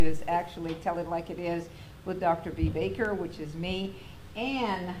is actually Tell It Like It Is with Dr. B. Baker, which is me,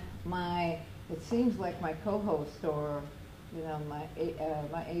 and it seems like my co-host, or my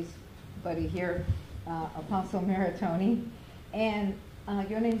ace buddy here, Apostle Maratoni. And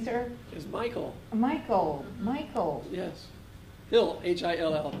your name, sir? Is Michael. Michael. Yes. Hill,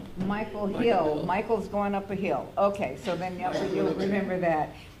 H-I-L-L. Michael Hill. Michael's going up a hill. Okay, so then you'll remember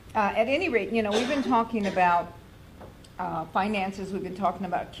that. At any rate, we've been talking about finances. We've been talking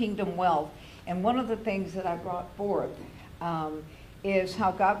about kingdom wealth. And one of the things that I brought forth is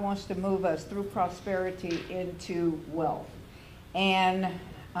how God wants to move us through prosperity into wealth. And,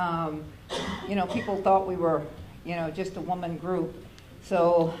 people thought we were, just a woman group.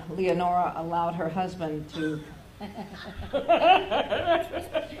 So Leonora allowed her husband to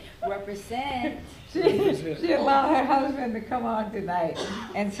represent. She allowed her husband to come on tonight.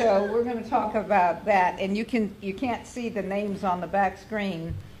 And so we're going to talk about that. And you can't see the names on the back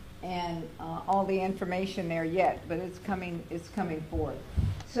screen and all the information there yet, but it's coming forth.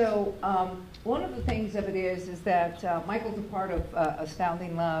 So one of the things of it is that Michael's a part of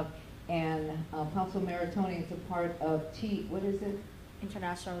Astounding Love, and Apostle Maratoni is a part of what is it?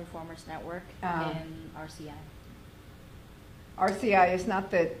 International Reformers Network and RCI. RCI is not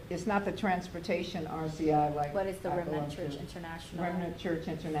the transportation RCI like. But it's the Remnant Church International. Remnant Church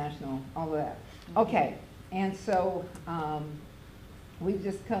International, all of that. Okay, and so we've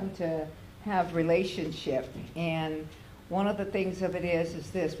just come to have relationship, and one of the things of it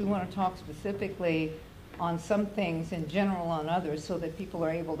is this: we want to talk specifically on some things, in general on others, so that people are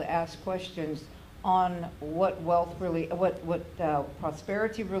able to ask questions on what wealth really, what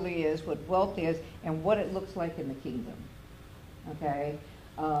prosperity really is, what wealth is, and what it looks like in the kingdom. Okay,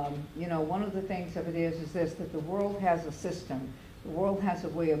 one of the things of it is this: that the world has a system, the world has a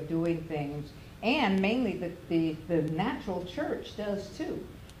way of doing things, and mainly the natural church does too,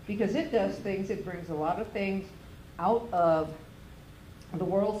 because it does things. It brings a lot of things out of the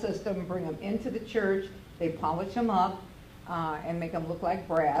world system, bring them into the church. They polish them up and make them look like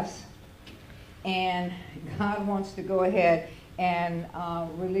brass. And God wants to go ahead and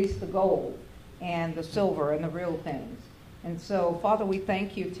release the gold and the silver and the real things. And so, Father, we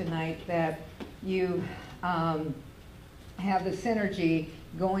thank you tonight that you have the synergy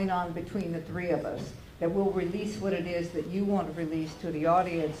going on between the three of us, that we'll release what it is that you want to release to the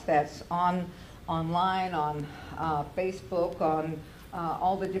audience that's online, on Facebook, on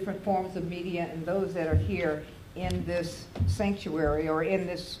all the different forms of media, and those that are here in this sanctuary, or in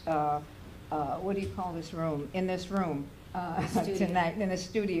this what do you call this room? In this room tonight, in the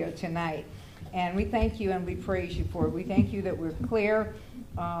studio tonight. And we thank you and we praise you for it. We thank you that we're clear.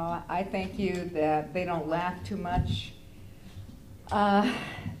 I thank you that they don't laugh too much. But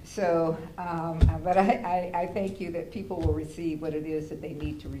I thank you that people will receive what it is that they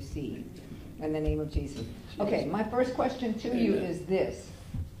need to receive. In the name of Jesus. Okay, my first question to you is this.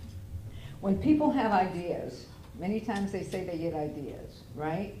 When people have ideas, many times they say they get ideas,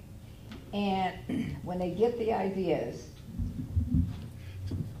 right? And when they get the ideas,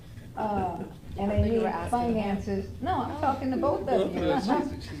 and they need finances. No, I'm talking to both of you.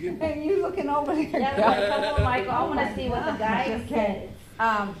 And you looking over there. Yeah, come on, Michael. I want to see what the guy says.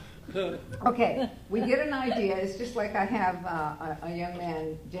 Okay, we get an idea. It's just like I have a young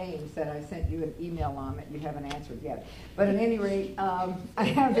man, James, that I sent you an email on that you haven't answered yet. But at any rate, I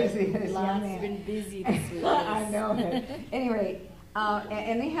have this young man. He's been busy this week. I know it. Anyway,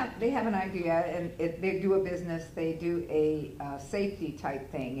 and they have an idea, and they do a business. They do a safety type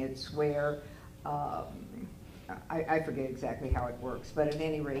thing. It's where I forget exactly how it works, but at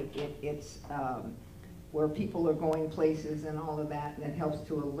any rate, it's where people are going places and all of that, and it helps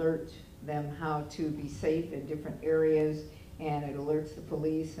to alert them how to be safe in different areas, and it alerts the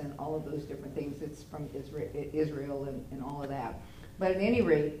police and all of those different things. It's from Israel and all of that. But at any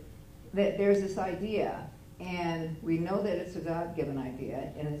rate, that there's this idea, and we know that it's a God-given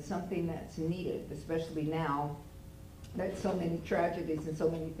idea, and it's something that's needed, especially now that so many tragedies and so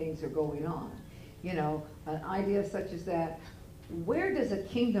many things are going on. An idea such as that. Where does a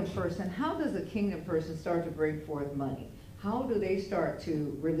kingdom person, how does a kingdom person start to bring forth money? How do they start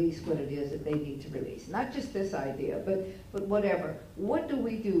to release what it is that they need to release? Not just this idea, but whatever. What do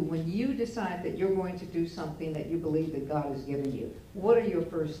we do when you decide that you're going to do something that you believe that God has given you? What are your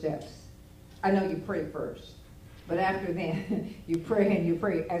first steps? I know you pray first, but after then, you pray and you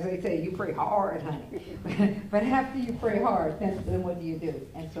pray. As they say, you pray hard, honey. But after you pray hard, then what do you do?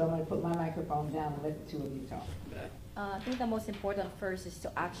 And so I'm going to put my microphone down and let the two of you talk. I think the most important first is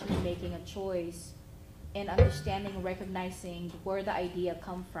to actually making a choice and understanding and recognizing where the idea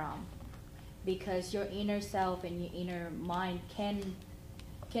come from, because your inner self and your inner mind can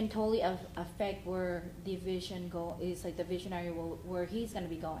can totally affect where the vision go is, like the visionary will, where he's going to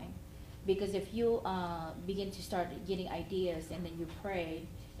be going. Because if you begin to start getting ideas and then you pray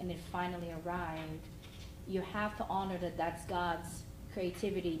and it finally arrived, you have to honor that that's God's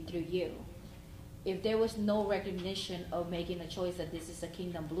creativity through you. If there was no recognition of making a choice that this is a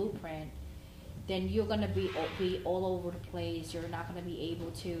kingdom blueprint, then you're going to be all over the place. You're not going to be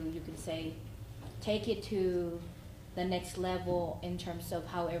able to, you can say, take it to the next level in terms of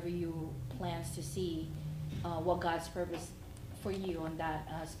however you plans to see what God's purpose for you on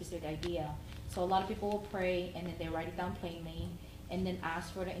that specific idea. So a lot of people will pray and then they write it down plainly and then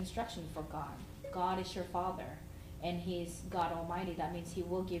ask for the instruction for God. God is your Father and He's God Almighty. That means He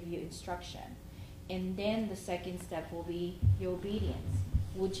will give you instruction. And then the second step will be your obedience.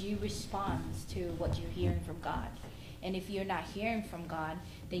 Would you respond to what you're hearing from God? And if you're not hearing from God,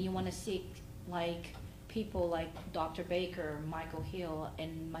 then you want to seek like people like Dr. Baker, Michael Hill,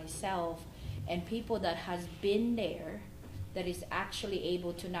 and myself, and people that has been there, that is actually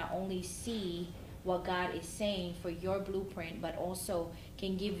able to not only see what God is saying for your blueprint, but also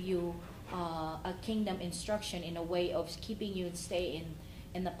can give you a kingdom instruction in a way of keeping you and stay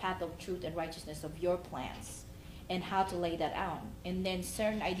in the path of truth and righteousness of your plans, and how to lay that out. And then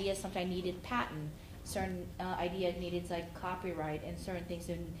certain ideas sometimes needed patent, certain ideas needed like copyright and certain things,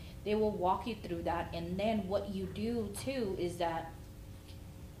 and they will walk you through that. And then what you do too is that,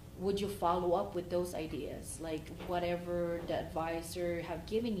 would you follow up with those ideas, like whatever the advisor have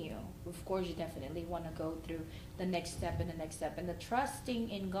given you? Of course, you definitely want to go through the next step and the next step, and the trusting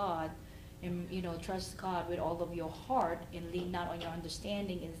in God, and trust God with all of your heart and lean not on your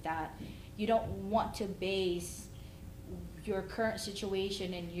understanding, is that you don't want to base your current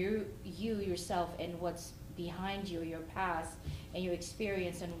situation and you yourself and what's behind you, your past and your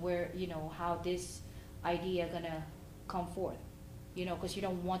experience, and where how this idea gonna come forth, because you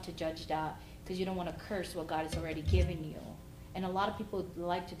don't want to judge that, because you don't want to curse what God has already given you. And a lot of people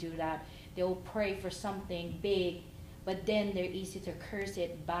like to do that. They will pray for something big, but then they're easy to curse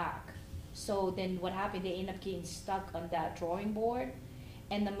it back. So then what happened, they end up getting stuck on that drawing board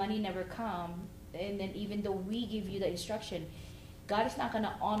and the money never come. And then even though we give you the instruction, God is not going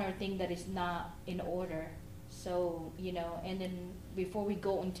to honor a thing that is not in order. So, and then before we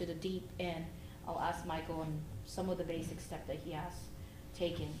go into the deep end, I'll ask Michael on some of the basic steps that he has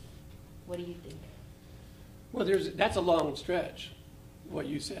taken. What do you think? Well, that's a long stretch, what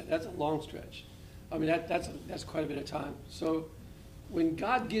you said. That's a long stretch. I mean, that's quite a bit of time. So when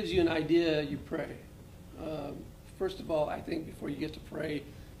God gives you an idea, you pray. First of all, I think before you get to pray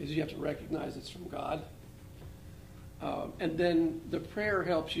is you have to recognize it's from God. And then the prayer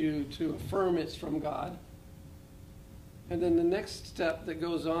helps you to affirm it's from God. And then the next step that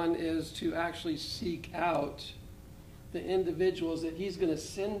goes on is to actually seek out the individuals that He's going to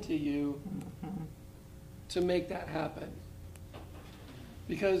send to you to make that happen.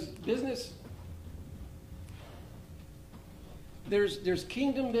 Because business, there's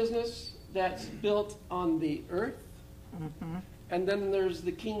kingdom business that's built on the earth, and then there's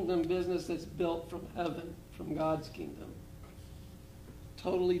the kingdom business that's built from heaven, from God's kingdom.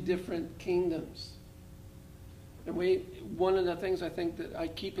 Totally different kingdoms. And one of the things I think that I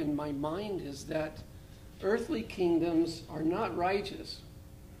keep in my mind is that earthly kingdoms are not righteous.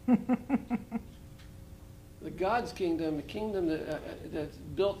 The God's kingdom, the kingdom that's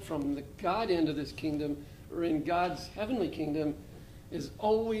built from the God end of this kingdom, or in God's heavenly kingdom, is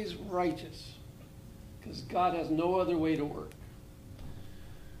always righteous, because God has no other way to work.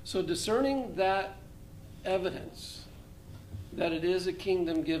 So discerning that evidence that it is a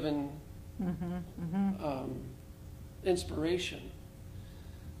kingdom given inspiration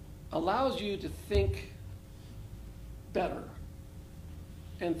allows you to think better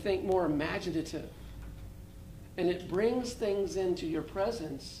and think more imaginative. And it brings things into your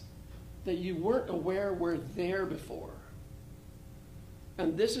presence that you weren't aware were there before.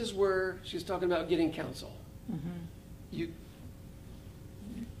 And this is where she's talking about getting counsel. You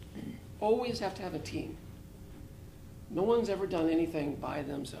always have to have a team. No one's ever done anything by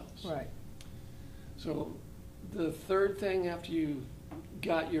themselves. Right. So the third thing after you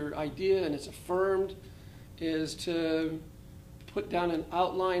got your idea and it's affirmed is to put down an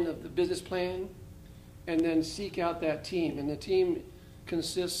outline of the business plan and then seek out that team. And the team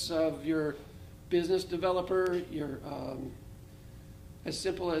consists of your business developer, your as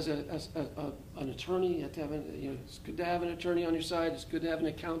simple as an attorney. You have to have it's good to have an attorney on your side. It's good to have an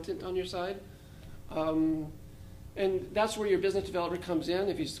accountant on your side. And that's where your business developer comes in.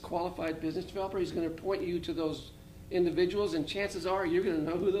 If he's a qualified business developer, he's going to point you to those individuals, and chances are you're going to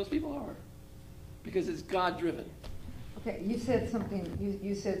know who those people are, because it's God-driven. Okay, you said something,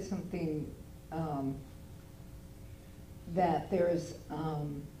 you said something, that there's,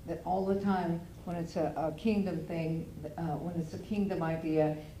 that all the time, when it's a kingdom thing, when it's a kingdom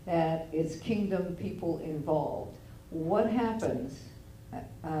idea, that it's kingdom people involved. What happens,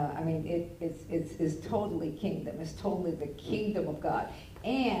 I mean, it's totally kingdom, it's totally the kingdom of God.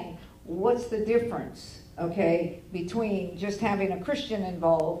 And what's the difference, okay, between just having a Christian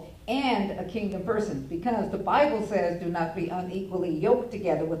involved and a kingdom person? Because the Bible says, do not be unequally yoked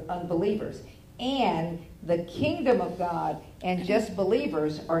together with unbelievers. And the kingdom of God and just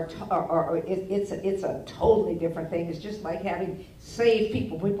believers it's a totally different thing. It's just like having saved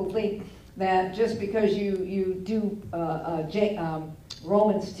people. People think that just because you do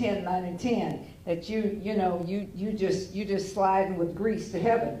Romans 10, 9 and 10, that you just sliding with grease to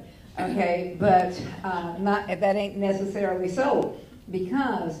heaven. Okay, but that ain't necessarily so,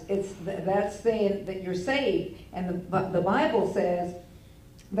 because that's saying that you're saved, and the Bible says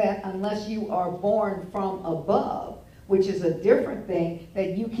that unless you are born from above, which is a different thing,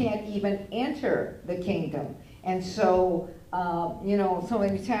 that you can't even enter the kingdom. And so, so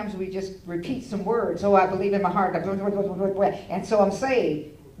many times we just repeat some words. Oh, I believe in my heart, and so I'm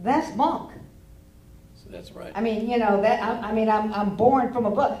saved. That's bunk. That's right. I mean, I'm born from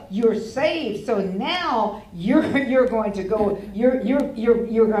above. You're saved, so now you're going to go. You're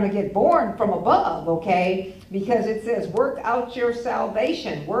going to get born from above, okay? Because it says, work out your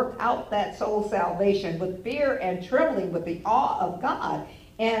salvation, work out that soul salvation with fear and trembling, with the awe of God.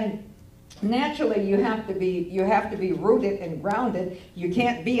 And naturally, you have to be rooted and grounded. You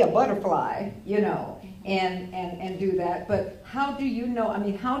can't be a butterfly, and do that. But how do you know? I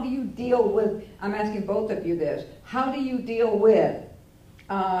mean, how do you deal with? I'm asking both of you this. How do you deal with,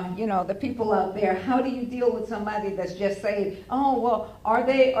 the people out there? How do you deal with somebody that's just saying, "Oh, well, are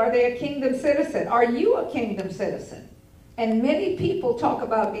they a kingdom citizen? Are you a kingdom citizen?" And many people talk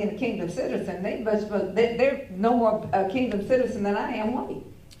about being a kingdom citizen. They're no more a kingdom citizen than I am white.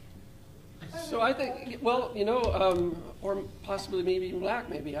 So I think, or possibly maybe even black,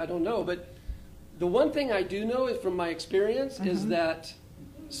 maybe, I don't know. But the one thing I do know is from my experience is that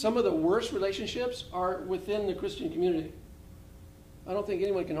some of the worst relationships are within the Christian community. I don't think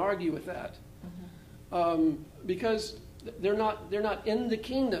anyone can argue with that. Because they're not in the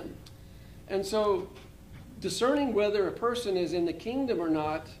kingdom. And so discerning whether a person is in the kingdom or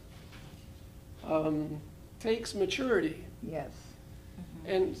not takes maturity. Yes.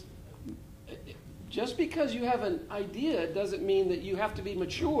 And just because you have an idea doesn't mean that you have to be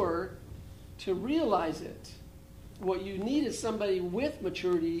mature to realize it. What you need is somebody with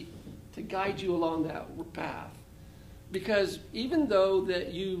maturity to guide you along that path. Because even though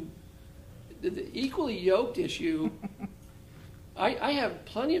that the equally yoked issue, I have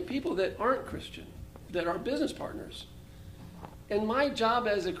plenty of people that aren't Christian, that are business partners. And my job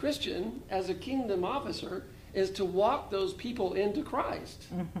as a Christian, as a kingdom officer, is to walk those people into Christ.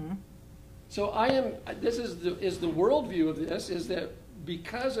 Mm-hmm. So this is the worldview of this, is that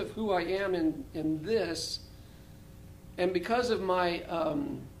because of who I am in this, and because of my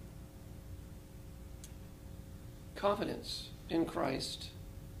confidence in Christ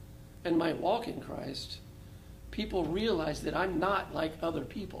and my walk in Christ, people realize that I'm not like other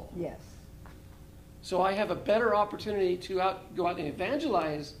people. Yes. So I have a better opportunity to go out and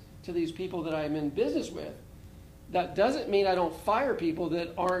evangelize to these people that I'm in business with. That doesn't mean I don't fire people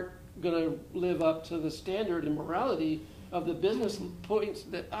that aren't going to live up to the standard and morality of the business points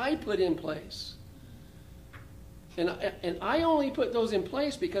that I put in place. And I only put those in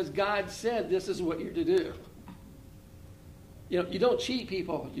place because God said this is what you're to do. You don't cheat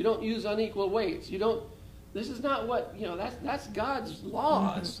people. You don't use unequal weights. This is not what, that's God's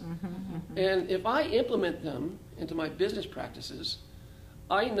laws. And if I implement them into my business practices,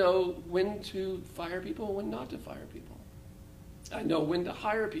 I know when to fire people and when not to fire people. I know when to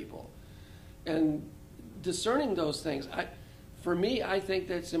hire people. And discerning those things, for me, I think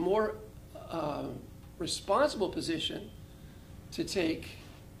that's a more responsible position to take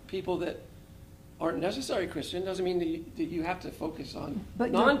people that aren't necessarily Christian. Doesn't mean that you have to focus on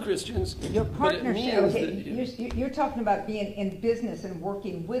non-Christians. Your partnership, okay, you're talking about being in business and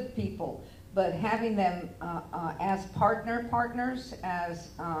working with people, but having them as partners, as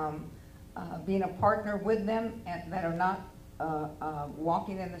being a partner with them and that are not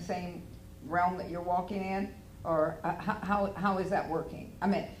walking in the same realm that you're walking in, or how is that working? I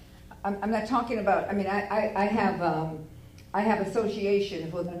mean, I'm not talking about. I mean, I have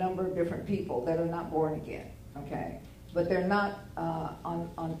associations with a number of different people that are not born again. Okay, but they're not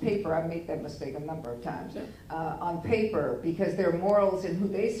on paper. I made that mistake a number of times. On paper, because their morals and who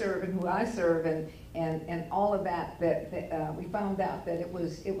they serve and who I serve and all of that, we found out that it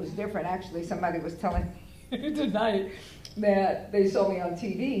was different. Actually, somebody was telling me tonight that they saw me on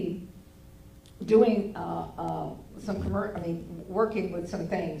TV doing working with some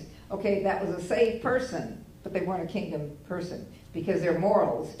things. Okay, that was a saved person, but they weren't a kingdom person, because their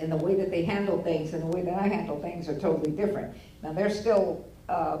morals and the way that they handle things and the way that I handle things are totally different. Now they're still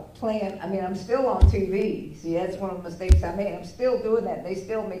playing, I'm still on TV. See, that's one of the mistakes I made. I'm still doing that. They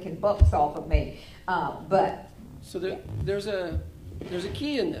still making bucks off of me. So there's a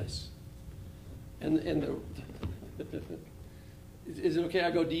key in this. And is it okay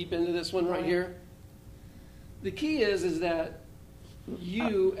I go deep into this one right here? The key is that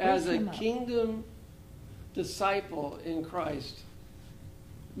you, as a kingdom disciple in Christ,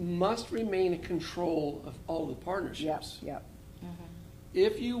 must remain in control of all the partnerships. Yep.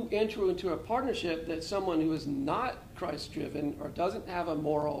 If you enter into a partnership that someone who is not Christ-driven or doesn't have a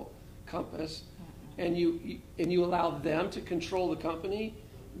moral compass, and you allow them to control the company,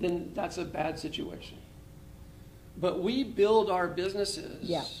 then that's a bad situation. But we build our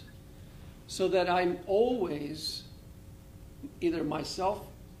businesses so that I'm always, either myself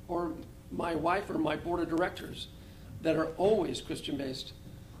or my wife or my board of directors that are always Christian-based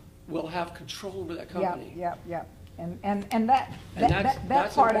will have control over that company. Yep. And that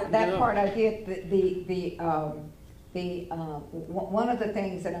part I did. One of the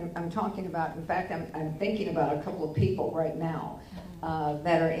things that I'm talking about, in fact, I'm thinking about a couple of people right now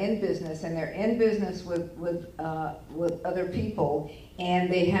that are in business, and they're in business with other people,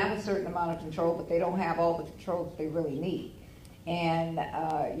 and they have a certain amount of control, but they don't have all the control that they really need. And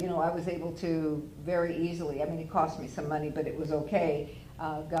I was able to very easily. It cost me some money, but it was okay.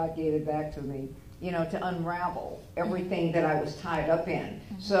 God gave it back to me. To unravel everything that I was tied up in.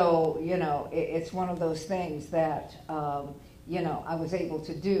 So, it's one of those things that, I was able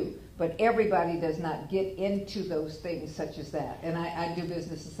to do. But everybody does not get into those things such as that. And I do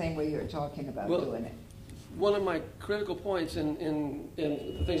business the same way you're talking about doing it. One of my critical points in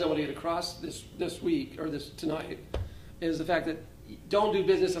the things I want to get across this week, or tonight, is the fact that don't do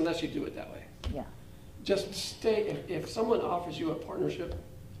business unless you do it that way. Yeah. Just stay, if someone offers you a partnership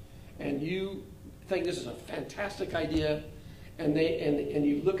and you think this is a fantastic idea, and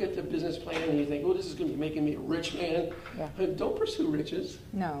you look at the business plan and you think, oh, this is going to be making me a rich man. Yeah. Don't pursue riches.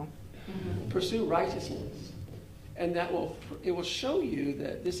 No. Pursue righteousness, and it will show you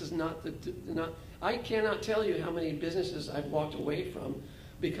that this is not I cannot tell you how many businesses I've walked away from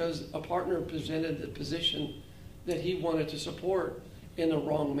because a partner presented the position that he wanted to support in the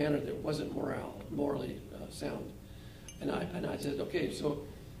wrong manner that wasn't morally sound, and I said, okay, so.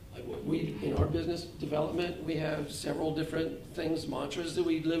 We, in our business development, we have several different mantras that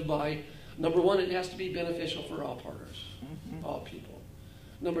we live by. Number one, it has to be beneficial for all partners, all people.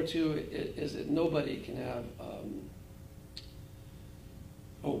 Number two is that nobody can have,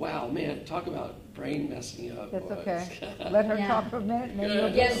 oh wow, man, talk about brain messing up. That's okay. Let her talk for a minute.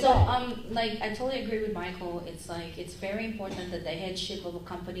 I totally agree with Michael. It's very important that the headship of a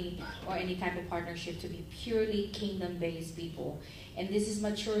company or any type of partnership to be purely kingdom-based people. And this is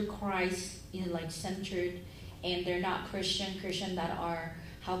mature Christ, centered, and they're not Christian that are,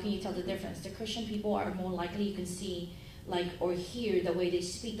 how can you tell the difference? The Christian people are more likely, you can see, or hear the way they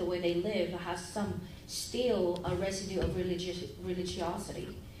speak, the way they live, has still a residue of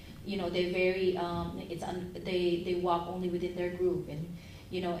religiosity. They're very, they walk only within their group, and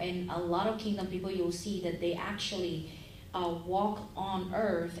a lot of kingdom people, you'll see that they actually walk on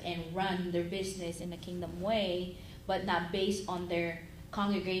earth and run their business in a kingdom way, but not based on their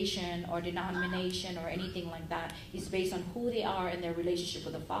congregation or denomination or anything like that. It's based on who they are and their relationship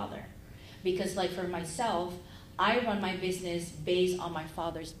with the Father. Because for myself, I run my business based on my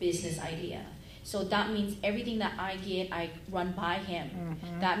Father's business idea. So that means everything that I get, I run by Him.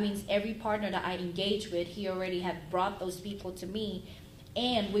 That means every partner that I engage with, He already had brought those people to me.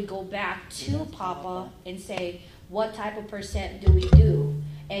 And we go back to Papa and say, what type of percent do we do?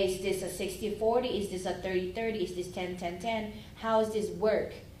 Is this a 60-40? Is this a 30-30? Is this 10-10-10? How does this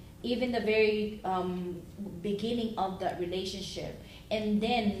work? Even the very beginning of that relationship. And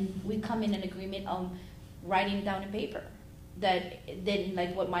then we come in an agreement on writing it down in paper. That then,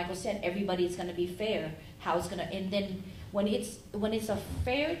 like what Michael said, everybody is going to be fair. How it's going to, and then when it's a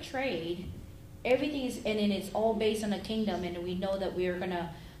fair trade, everything is, and then it's all based on the kingdom, and we know that we're going to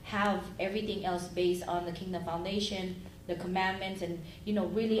have everything else based on the kingdom foundation, the commandments, and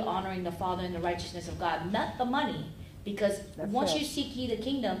really honoring the Father and the righteousness of God, not the money. Because That's once it. you seek ye the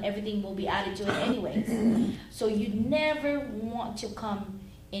kingdom, everything will be added to it anyways. So you never want to come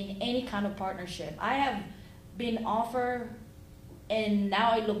in any kind of partnership. I have been offered, and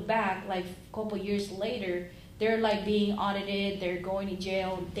now I look back, like a couple years later, they're like being audited, they're going to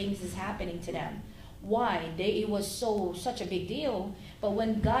jail, and things is happening to them. Why? It was such a big deal, but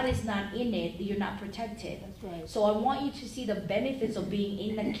when God is not in it, you're not protected. That's right. So I want you to see the benefits of being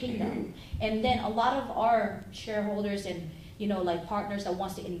in the kingdom. And then a lot of our shareholders and, you know, like partners that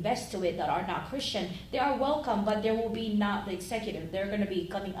wants to invest to it that are not Christian, they are welcome, but there will be not the executive. They're going to be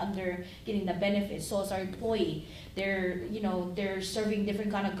coming under getting the benefits. So as our employee, they're serving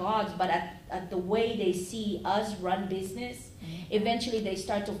different kind of gods, but at the way they see us run business, eventually they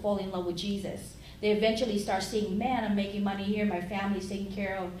start to fall in love with Jesus. They eventually start saying, man, I'm making money here, my family's taken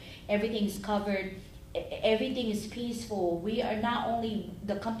care of, everything's covered, everything is peaceful. We are not only,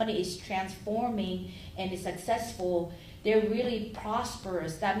 the company is transforming and is successful, they're really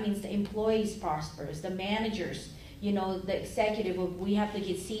prosperous. That means the employees prosperous, the managers, you know, the executive, we have to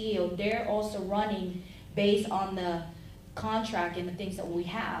get CEO, they're also running based on the contract and the things that we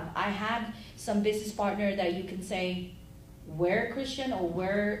have. I had some business partner that you can say, we're Christian, or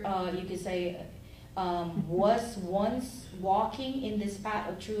you can say, was once walking in this path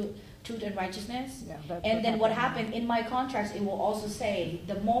of truth and righteousness. Yeah, that's and then what happened in my contracts, it will also say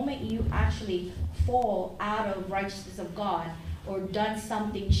the moment you actually fall out of righteousness of God or done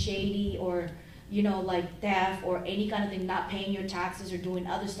something shady or, you know, like theft or any kind of thing, not paying your taxes or doing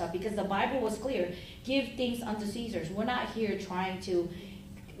other stuff, because the Bible was clear, give things unto Caesars. We're not here trying to,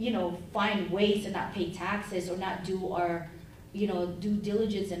 you know, find ways to not pay taxes or not do our, you know, due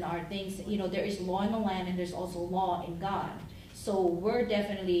diligence in our things. You know, there is law in the land and there's also law in God. So we're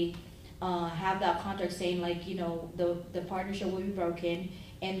definitely have that contract saying, like, you know, the partnership will be broken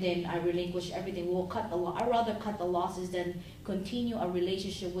and then I relinquish everything. We'll cut the law. I'd rather cut the losses than continue a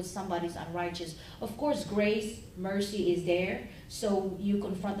relationship with somebody's unrighteous. Of course, grace, mercy is there. So you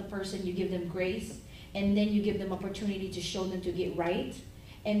confront the person, you give them grace, and then you give them opportunity to show them to get right.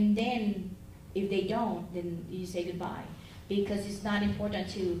 And then if they don't, then you say goodbye. Because it's not important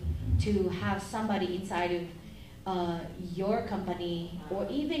to have somebody inside of your company, or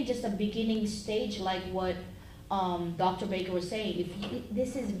even just a beginning stage like what Dr. Baker was saying.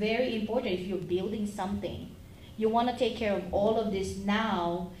 This is very important. If you're building something, you want to take care of all of this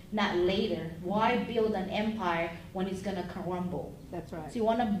now, not later. Why build an empire when it's going to crumble? That's right. So you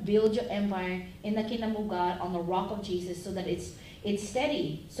want to build your empire in the kingdom of God on the rock of Jesus, so that it's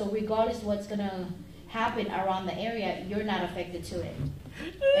steady. So regardless of what's going to happen around the area, you're not affected to it.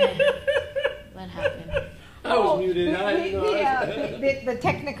 What happened? I was muted. I didn't know. The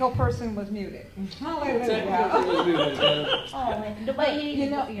technical person was muted. Hallelujah. Technical was muted. Oh, but you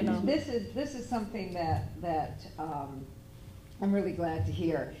know, this is something that I'm really glad to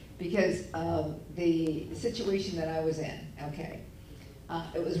hear, because the situation that I was in, okay,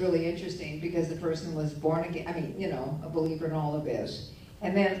 it was really interesting because the person was born again. I mean, you know, a believer in all of this,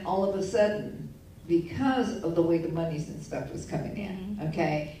 and then all of a sudden, because of the way the monies and stuff was coming in,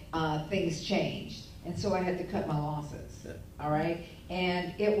 okay, things changed. And so I had to cut my losses, all right?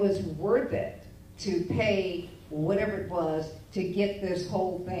 And it was worth it to pay whatever it was to get this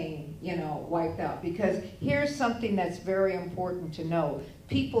whole thing, you know, wiped out. Because here's something that's very important to know.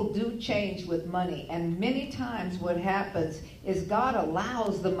 People do change with money. And many times what happens is God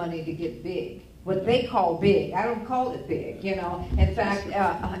allows the money to get big. What they call big. I don't call it big, you know. In fact,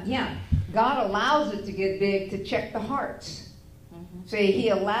 God allows it to get big to check the hearts. See, he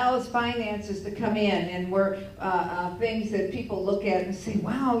allows finances to come in, and we're things that people look at and say,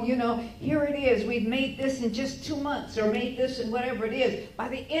 wow, you know, here it is. We've made this in just 2 months, or made this in whatever it is. By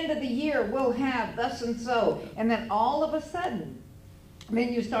the end of the year, we'll have thus and so. And then all of a sudden,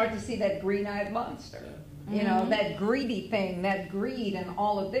 then you start to see that green-eyed monster. You know, that greedy thing, that greed and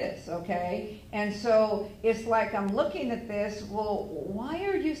all of this, okay? And so it's like I'm looking at this, well, why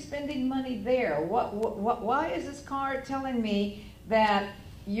are you spending money there? Why is this card telling me that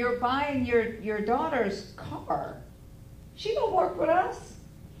you're buying your daughter's car? She don't work with us.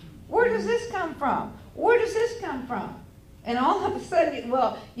 Where does this come from? Where does this come from? And all of a sudden,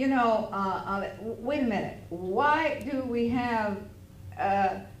 well, you know, wait a minute. Why do we have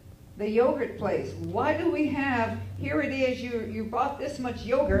the yogurt place? Why do we have, here it is, you bought this much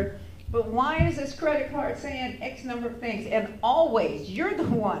yogurt, but why is this credit card saying X number of things? And always, you're the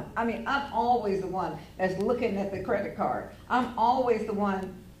one, I mean, I'm always the one that's looking at the credit card. I'm always the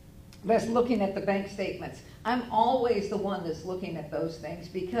one that's looking at the bank statements. I'm always the one that's looking at those things,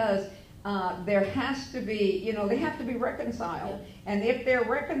 because there has to be, they have to be reconciled. And if they're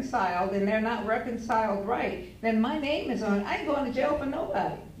reconciled and they're not reconciled right, then my name is on, I ain't going to jail for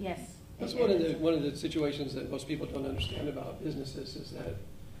nobody. Yes. That's one of the situations that most people don't understand about businesses is that,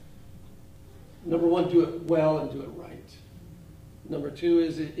 number one, do it well and do it right. Number two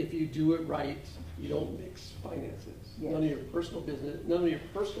is if you do it right, you don't mix finances. Yes. None of your personal business, none of your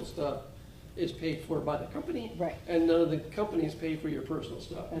personal stuff is paid for by the company. Right. And none of the companies pay for your personal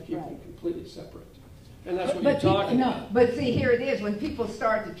stuff. That's You keep right. them completely separate. And that's what But you're people- talking no, about. But see, here it is, when people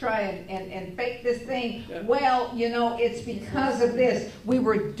start to try and fake this thing, Yeah. well, it's because of this. We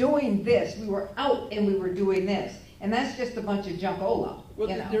were doing this, we were out and we were doing this. And that's just a bunch of junkola, Well,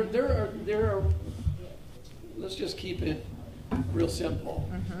 you know. there are, let's just keep it real simple,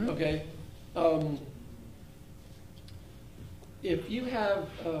 okay? If you have,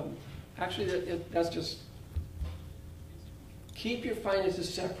 actually, that's just, keep your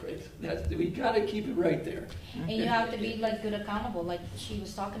finances separate. We gotta keep it right there. And you have to be like good accountable, like she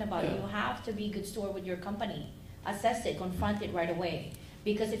was talking about. Yeah. You have to be good steward with your company. Assess it, confront it right away.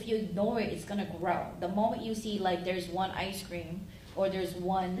 Because if you ignore it, it's gonna grow. The moment you see like there's one ice cream or there's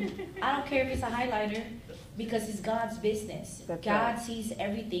one, I don't care if it's a highlighter, because it's God's business. That's God right. sees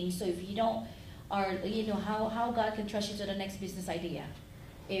everything. So if you don't, or how God can trust you to the next business idea,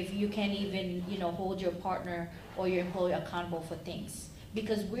 if you can't even hold your partner or your employee accountable for things,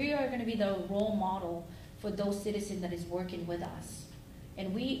 because we are going to be the role model for those citizens that is working with us,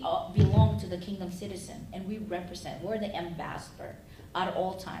 and we belong to the kingdom citizen, and we represent. We're the ambassador at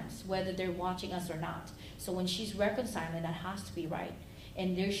all times, whether they're watching us or not. So when she's reconciling, that has to be right,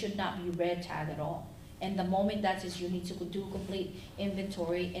 and there should not be red tag at all. And the moment that is, you need to do complete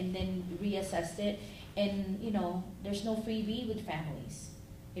inventory and then reassess it. And there's no freebie with families.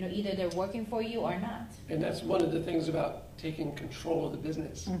 Either they're working for you or not. And that's one of the things about taking control of the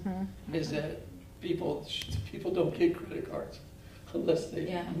business, is that people don't get credit cards unless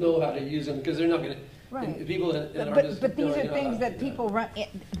they know how to use them, because they're not going to. Right. People in our But business these don't are know things how that to do people run,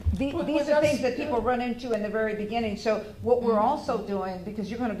 these Well, are that's- things that people run into in the very beginning. So what we're also doing, because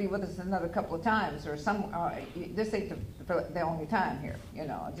you're going to be with us another couple of times, or this ain't the only time here,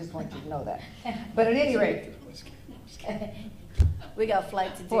 I just want you to know that. But at any rate, We got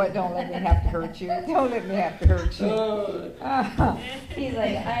flight to do. boy, don't let me have to hurt you. Don't let me have to hurt you. He's like,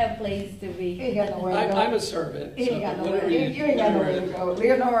 I have places to be. You ain't got nowhere to go. I'm a servant. You ain't got so nowhere, whatever you ain't got nowhere to whatever. go.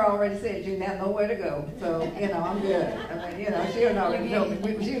 Leonora already said you have nowhere to go, so, I'm good. I mean, she already told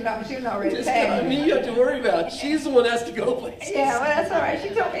me, she already Just, tagged me. me, you have to worry about. She's the one that has to go places. Yeah, well, that's all right. She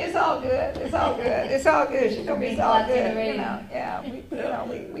told me it's all good. It's all good. It's all good. She told me it's all good. Yeah, we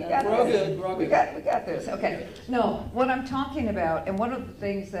got We're all this. good. We're all We good. got this. Okay. No, what I'm talking about, and one of the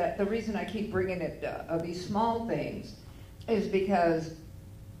things the reason I keep bringing it, these small things, is because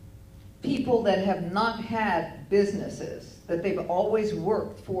people that have not had businesses, that they've always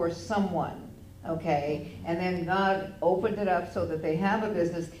worked for someone, okay, and then God opened it up so that they have a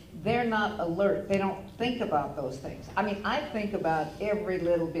business, they're not alert. They don't think about those things. I mean, I think about every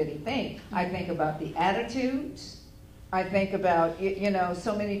little bitty thing. I think about the attitudes. I think about,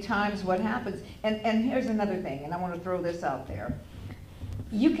 so many times what happens. And here's another thing, and I want to throw this out there.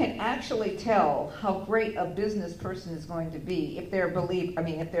 You can actually tell how great a business person is going to be if they're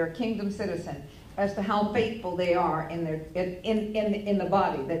if they're a kingdom citizen, as to how faithful they are in the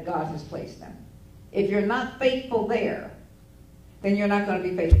body that God has placed them. If you're not faithful there, then you're not going to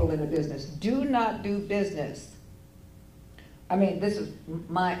be faithful in the business. Do not do business. This is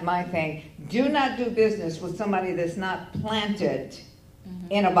my thing. Do not do business with somebody that's not planted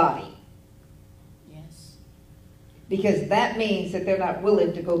in a body. Yes. Because that means that they're not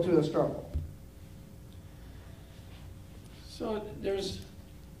willing to go through the struggle. So there's.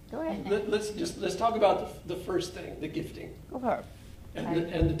 Go ahead. Let's talk about the first thing, the gifting Go for it.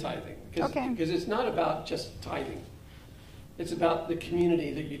 and the tithing, Okay. because it's not about just tithing. It's about the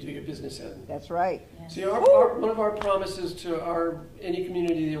community that you do your business in. That's right. Yes. See, one of our promises to any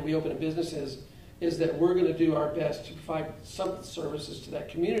community that we open a business is that we're going to do our best to provide some services to that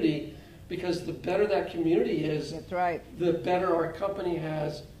community, because the better that community is, That's right. the better our company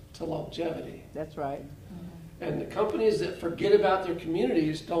has to longevity. That's right. And the companies that forget about their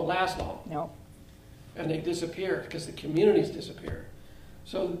communities don't last long, No. and they disappear because the communities disappear.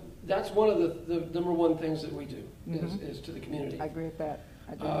 So that's one of the number one things that we do is to the community. I agree with that.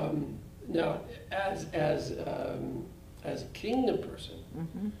 I do. Now, as a kingdom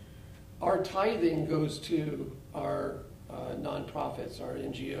person, our tithing goes to our nonprofits, our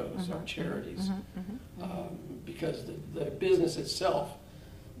NGOs, our charities, because the business itself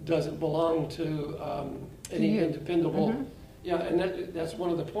doesn't belong to any you. independable. Yeah, and that's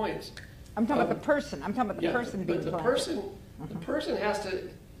one of the points. I'm talking about the person. I'm talking about the Yeah, person being but the planted. person has to.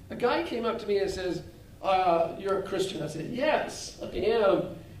 A guy came up to me and says, "You're a Christian." I said, "Yes, I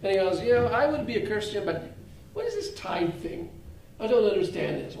am." And he goes, "I would be a Christian, but what is this tithe thing? I don't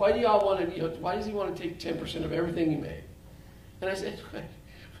understand this. Why do y'all want to? Why does he want to take 10% of everything you make?" And I said,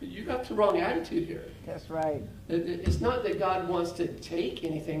 "You got the wrong attitude here. That's right. It's not that God wants to take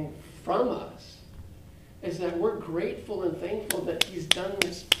anything from us. It's that we're grateful and thankful that He's done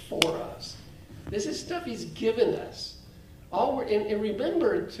this for us. This is stuff He's given us. And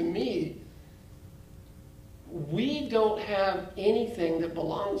remember, to me, we don't have anything that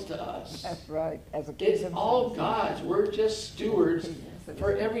belongs to us. That's right. As a It's kingdom all citizen. God's. We're just stewards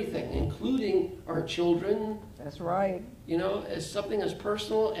for everything, including our children. That's right. As something as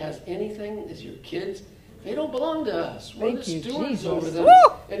personal as anything, as your kids, they don't belong to us. We're Thank the you, stewards Jesus. over them,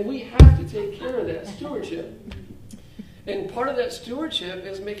 Woo! and we have to take care of that stewardship. And part of that stewardship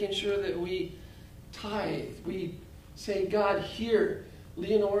is making sure that we tithe. We say, God, here,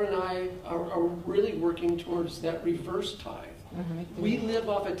 Leonora and I are really working towards that reverse tithe. Mm-hmm. We live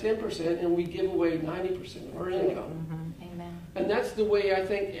off of 10% and we give away 90% of our income. Mm-hmm. Amen. And that's the way I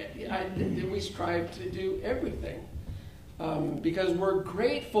think that we strive to do everything. Because we're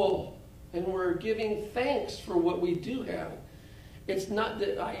grateful and we're giving thanks for what we do have. It's not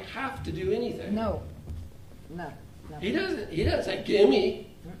that I have to do anything. No. No. He doesn't say, give me.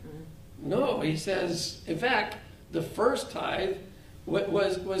 Mm-mm. No, he says, in fact, the first tithe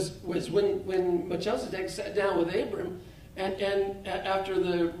was when Melchizedek sat down with Abram and after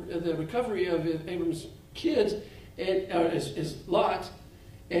the recovery of Abram's kids and his lot,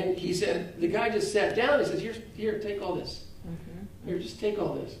 and he said, the guy just sat down, he says, here, take all this. Mm-hmm. Here, just take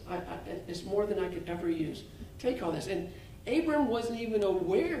all this. It's more than I could ever use. Take all this. And Abram wasn't even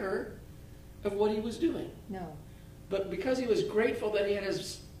aware of what he was doing. No. But because he was grateful that he had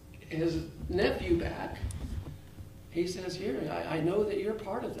his nephew back, he says, here, I know that you're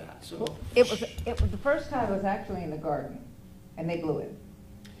part of that. So It was the first time was actually in the garden, and they blew it.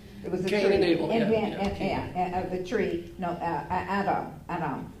 It was the Cain tree. and Abel, And yeah, then, Cain. the tree. No,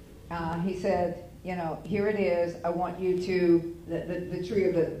 Adam. He said, here it is. I want you to the tree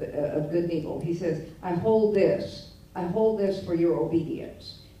of of good and evil. He says, I hold this for your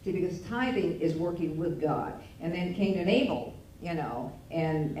obedience. See, because tithing is working with God. And then Cain and Abel,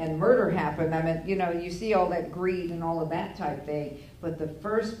 and murder happened. I mean, you see all that greed and all of that type thing. But the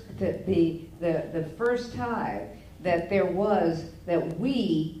first tithe that there was that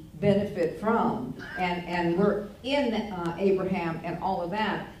we benefit from, and we're in Abraham and all of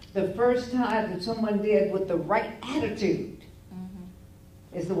that. The first tithe that someone did with the right attitude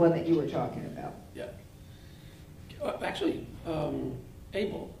is the one that you were talking about. yeah. Actually,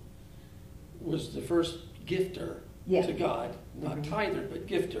 Abel was the first gifter Yeah. to God, not tither, but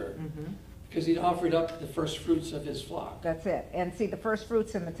gifter, Mm-hmm. because he'd offered up the first fruits of his flock. That's it. And see, the first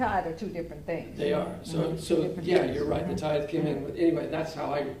fruits and the tithe are two different things. They are. So Different yeah, things. you're right. The tithe came in. But anyway, that's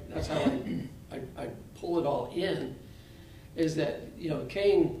how I pull it all in. Is that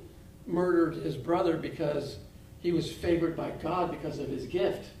Cain murdered his brother because he was favored by God because of his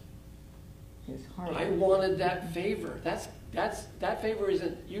gift. His heart. I wanted that favor. That favor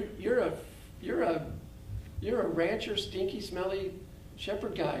isn't you're a rancher, stinky, smelly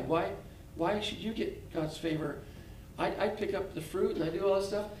shepherd guy. Why should you get God's favor? I pick up the fruit and I do all this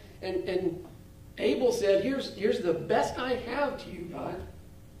stuff. And Abel said, here's the best I have to you, God,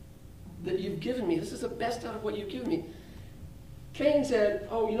 that you've given me. This is the best out of what you've given me. Cain said,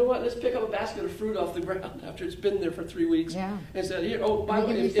 oh, you know what? Let's pick up a basket of fruit off the ground after it's been there for 3 weeks. Yeah. And said, here, oh, by the I'll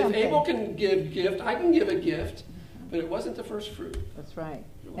way, give you if Abel something. can give gift, I can give a gift. But it wasn't the first fruit. That's right.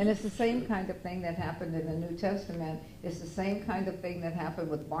 And it's the same kind of thing that happened in the New Testament. It's the same kind of thing that happened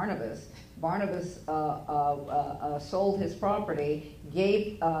with Barnabas. Barnabas sold his property,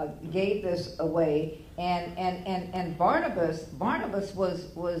 gave this away, and Barnabas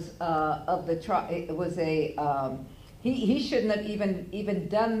was of the tribe. It was he shouldn't have even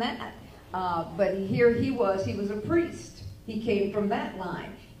done that. But here he was a priest. He came from that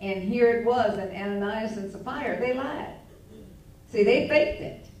line. And here it was, and Ananias and Sapphira, they lied. See, they faked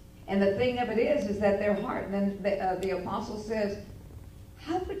it. And the thing of it is that their heart, and then the apostle says,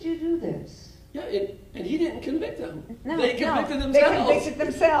 how could you do this? Yeah, and he didn't convict them. No, They convicted no, themselves. They convicted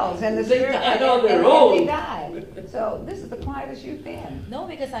themselves, and the They Spirit, died on their and own. they died. So this is the quietest you've been. No,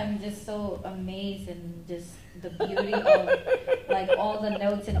 because I'm just so amazed and just the beauty of like all the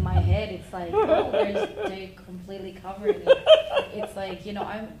notes in my head. It's like, oh, they're completely covered. It's like,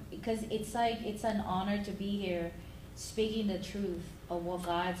 because it's like, it's an honor to be here speaking the truth of what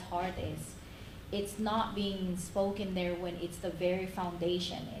God's heart is. It's not being spoken there when it's the very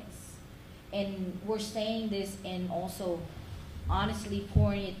foundation is. and we're saying this and also honestly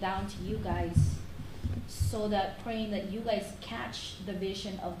pouring it down to you guys, so that praying that you guys catch the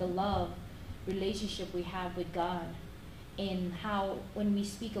vision of the love relationship we have with God, and how when we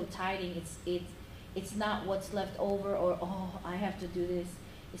speak of tithing, it's not what's left over, or oh, I have to do this.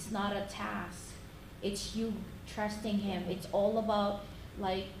 It's not a task. It's you trusting Him. It's all about,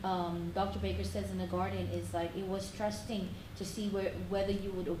 like Dr. Baker says in the garden, is like it was trusting to see whether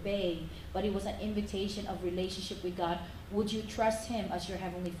you would obey, but it was an invitation of relationship with God. Would you trust Him as your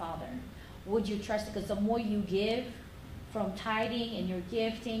Heavenly Father? Would you trust it? Because the more you give from tithing and your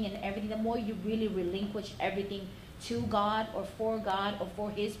gifting and everything, the more you really relinquish everything to God or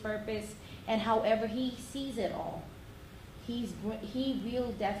for His purpose, and however He sees it all, He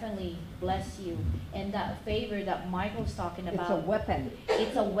will definitely bless you. And that favor that Michael's talking about, It's a weapon.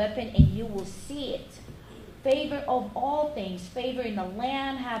 it's a weapon, and you will see it. Favor of all things, favor in the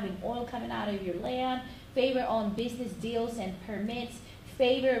land, having oil coming out of your land, favor on business deals and permits,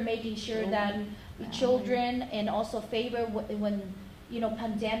 favor making sure that children, and also favor when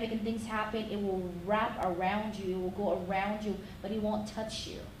pandemic and things happen, it will wrap around you, it will go around you, but it won't touch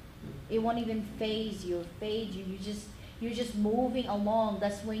you. It won't even phase you or fade you. You're just moving along.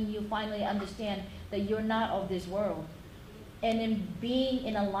 That's when you finally understand that you're not of this world. And in being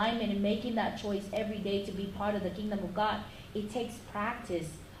in alignment and making that choice every day to be part of the kingdom of God, it takes practice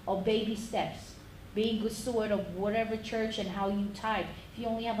of baby steps. Being good steward of whatever church and how you tithe. If you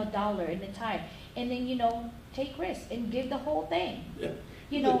only have $1 in the tithe. And then, take risks and give the whole thing. Yeah.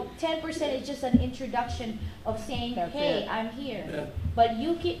 10% is just an introduction of saying, That's hey, it. I'm here. Yeah. But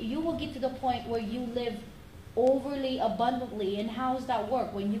you will get to the point where you live overly abundantly. And how does that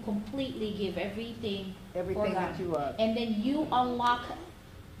work? When you completely give everything for God. That you are. And then you unlock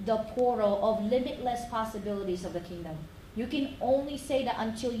the portal of limitless possibilities of the kingdom. You can only say that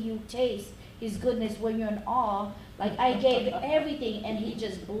until you taste His goodness, when you're in awe. Like, I gave everything and He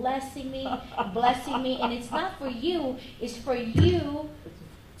just blessing me. And it's not for you, it's for you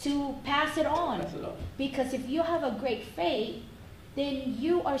to pass it on. Pass it on. Because if you have a great faith, then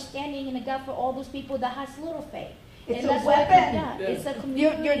you are standing in the gap for all those people that has little faith. It's And a that's what it weapon. comes down. Yeah. It's a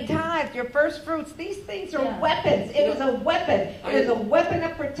community. Your tithe, your first fruits, these things are Yeah. weapons. It is a weapon. I- It is a weapon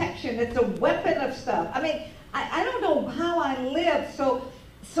of protection. It's a weapon of stuff. I mean, I don't know how I live. So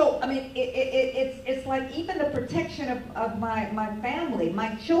I mean, it's like even the protection of my family,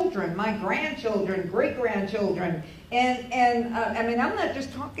 my children, my grandchildren, great-grandchildren. And I mean, I'm not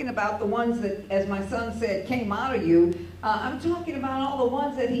just talking about the ones that, as my son said, came out of you. I'm talking about all the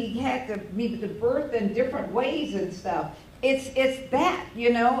ones that he had to birth in different ways and stuff. It's that,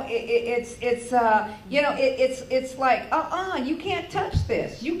 it's like, you can't touch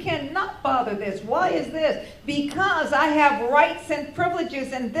this. You cannot bother this. Why is this? Because I have rights and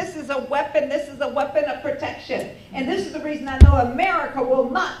privileges, and this is a weapon. This is a weapon of protection. And this is the reason I know America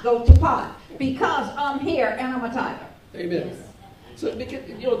will not go to pot, because I'm here and I'm a tither. Amen. Yes. So, because,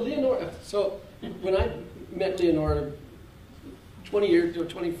 Leonora, so when I met Leonora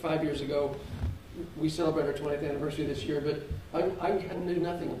 25 years ago, we celebrate our 20th anniversary this year, but I knew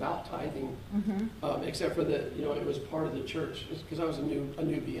nothing about tithing, except for that, it was part of the church, because I was a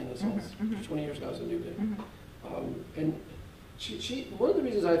newbie in this house. 20 years ago, I was a newbie. And she, one of the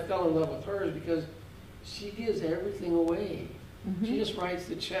reasons I fell in love with her is because she gives everything away. She just writes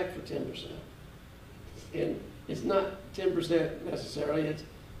the check for 10%. And it's not 10% necessarily, it's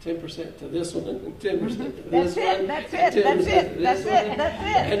 10% to this one, and 10% to this one. That's and it. 10% That's to it. this That's one. it. That's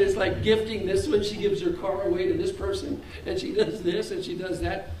it. And it's like gifting this one. She gives her car away to this person, and she does this, and she does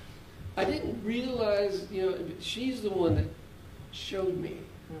that. I didn't realize, she's the one that showed me.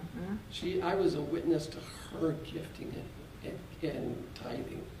 I was a witness to her gifting and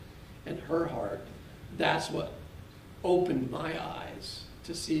tithing, and her heart. That's what opened my eyes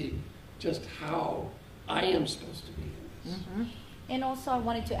to see just how I am supposed to be in this. And also I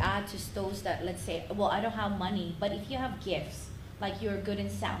wanted to add to those that, let's say, well, I don't have money, but if you have gifts, like you're good in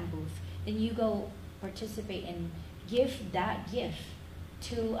sound booth, then you go participate and give that gift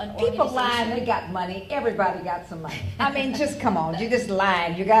to an organization. People lying, they got money. Everybody got some money. I mean, just come on. You just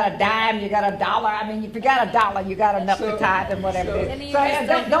lying. You got a dime, you got $1. I mean, if you got $1, you got enough to tithe and whatever it is.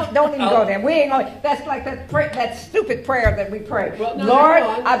 So don't even go there. We ain't going. That's like that stupid prayer that we pray. Well, no, Lord,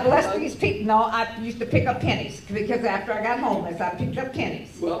 no, I bless these people. No, I used to pick up pennies because after I got homeless, I picked up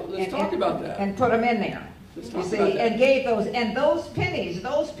pennies. Well, let's talk about that. And put them in there. Let's You talk see, about that. and gave those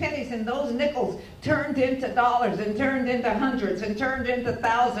pennies and those nickels turned into dollars and turned into hundreds and turned into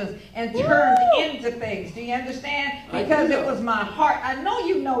thousands and turned into things. Do you understand? I Because do it know. was my heart. I know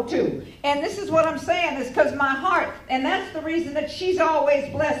you know too. And this is what I'm saying is because my heart, and that's the reason that she's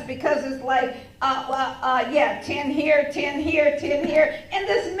always blessed, because it's like, 10 here, 10 here, 10 here. And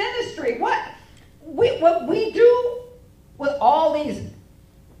this ministry, what we do with all these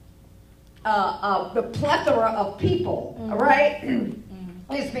the plethora of people, right?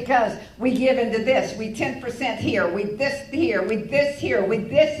 It's because we give into this. We 10% here. We this here. We this here. We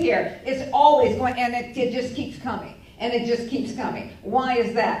this here. It's always going, and it just keeps coming. And it just keeps coming. Why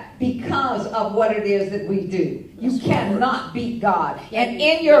is that? Because of what it is that we do. You cannot beat God. And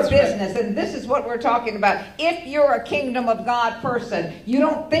in your business, and this is what we're talking about, if you're a kingdom of God person, you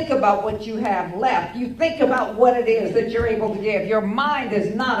don't think about what you have left. You think about what it is that you're able to give. Your mind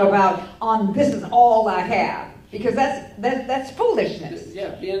is not about, this is all I have. Because that's foolishness.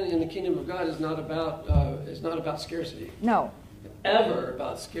 Yeah, being in the kingdom of God is not about scarcity. No, Ever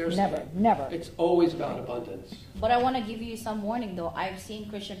about scarcity. never. It's always about abundance. But I want to give you some warning, though. I've seen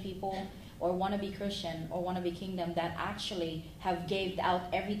Christian people or want to be Christian or want to be kingdom that actually have gave out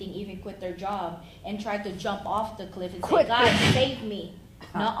everything, even quit their job and tried to jump off the cliff and say, God, save me.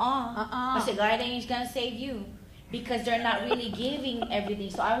 Nuh-uh. I said, God ain't going to save you, because they're not really giving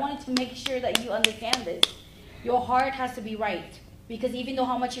everything. So I wanted to make sure that you understand this. Your heart has to be right, because even though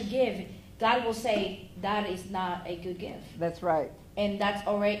how much you give, God will say, that is not a good gift. That's right. And that's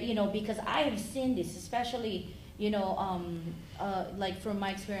already, because I have seen this, especially, like from my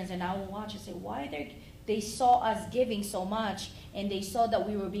experience, and I will watch and say, why they saw us giving so much, and they saw that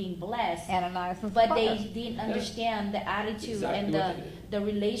we were being blessed, Ananias and but Sapphira. they didn't understand the attitude Exactly and what they did. the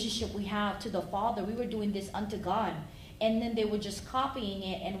relationship we have to the Father. We were doing this unto God, and then they were just copying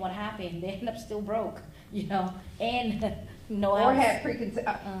it, and what happened? They ended up still broke, and no Or else. had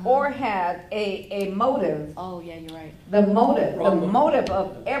or had a motive. Oh yeah, you're right. The motive, the Wrong motive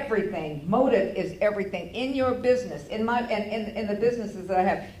of everything. Motive is everything in your business. In the businesses that I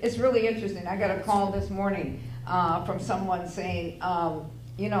have, it's really interesting. I got a call this morning from someone saying, I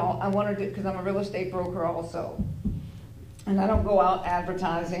want to do, because I'm a real estate broker also, and I don't go out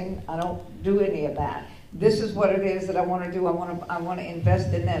advertising. I don't do any of that. This is what it is that I want to do. I want to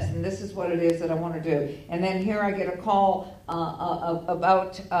invest in this, and this is what it is that I want to do. And then here I get a call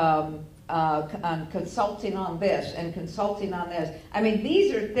about consulting on this and consulting on this. I mean,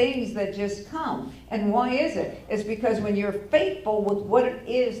 these are things that just come. And why is it? It's because when you're faithful with what it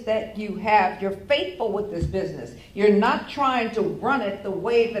is that you have, you're faithful with this business. You're not trying to run it the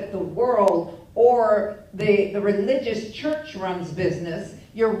way that the world or the religious church runs business.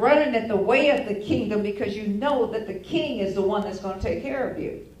 You're running it the way of the kingdom, because you know that the king is the one that's going to take care of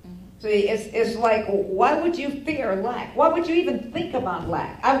you. See, it's like, why would you fear lack? Why would you even think about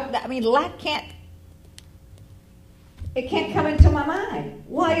lack? I mean, lack can't come into my mind.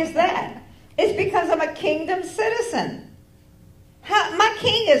 Why is that? It's because I'm a kingdom citizen. My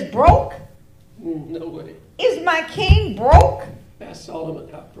king is broke? No way. Is my king broke? Ask Solomon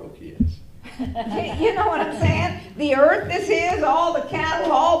how broke he is. You know what I'm saying? The earth is his, all the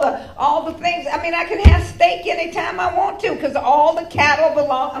cattle, all the things. I mean, I can have steak anytime I want to, because all the cattle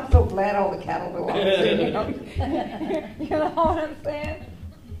belong. I'm so glad all the cattle belong to me. You know what I'm saying?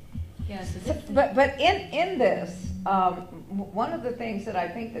 Yes. But in this, one of the things that I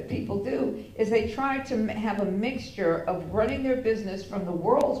think that people do is they try to have a mixture of running their business from the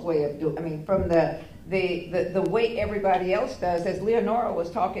world's way of doing. I mean, from the way everybody else does, as Leonora was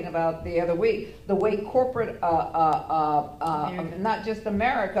talking about the other week, the way corporate, not just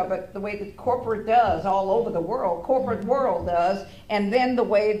America, but the way that corporate does all over the world, corporate world does, and then the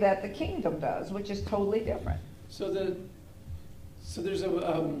way that the kingdom does, which is totally different. So there's a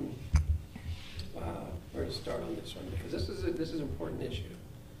where to start on this one, because this is an important issue.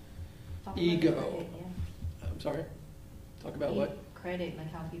 Talk about Ego. credit, yeah. I'm sorry. Talk about what? Credit,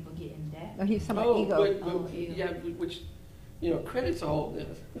 like how people get in debt. No, he's talking about ego. But Ego. yeah, which credit's a whole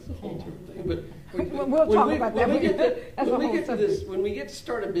different thing. But We'll talk about that. When we get That's a to, when we whole get to subject. this, when we get to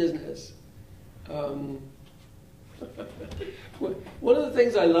start a business, one of the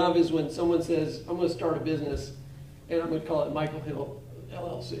things I love is when someone says, "I'm going to start a business, and I'm going to call it Michael Hill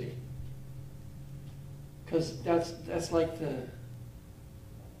LLC," because that's like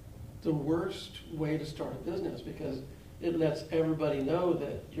the worst way to start a business, because it lets everybody know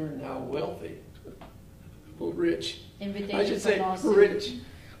that you're now wealthy, or rich. Invitation I should for say lawsuit. rich.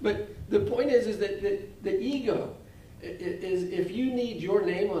 But the point is that the ego is, if you need your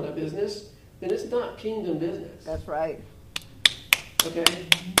name on a business, then it's not kingdom business. That's right. Okay?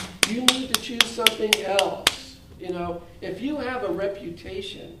 You need to choose something else. You know, if you have a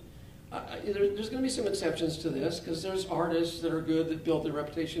reputation, there's going to be some exceptions to this, because there's artists that are good that build their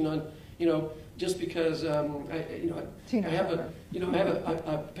reputation on, you know, just because I have a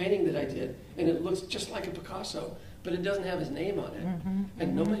painting that I did, and it looks just like a Picasso, but it doesn't have his name on it,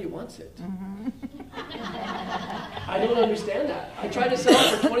 and nobody wants it. I don't understand that. I tried to sell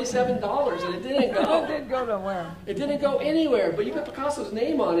it for $27, and it didn't go. It didn't go nowhere. It didn't go anywhere, but you got Picasso's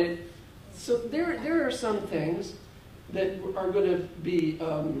name on it. So there are some things that are going to be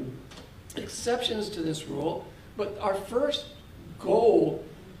exceptions to this rule, but our first goal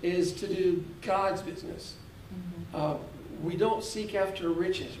is to do God's business. We don't seek after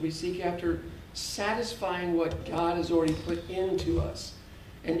riches. We seek after satisfying what God has already put into us.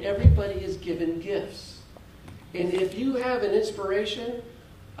 And everybody is given gifts. And if you have an inspiration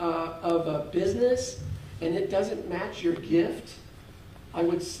of a business and it doesn't match your gift, I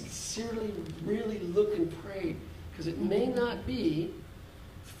would sincerely really look and pray, because it may not be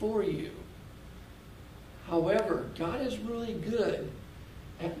for you. However, God is really good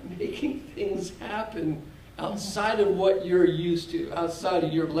at making things happen outside of what you're used to, outside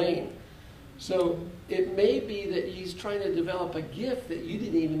of your lane. So it may be that he's trying to develop a gift that you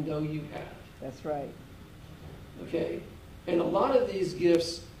didn't even know you had. That's right. Okay? And a lot of these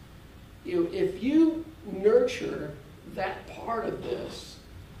gifts, you know, if you nurture that part of this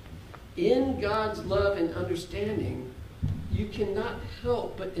in God's love and understanding, you cannot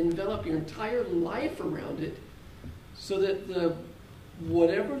help but envelop your entire life around it, so that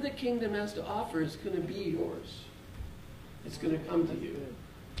whatever the kingdom has to offer is going to be yours. It's going to come to you.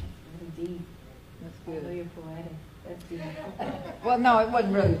 Deep. That's I know good. you're poetic. That's deep. Well, no, it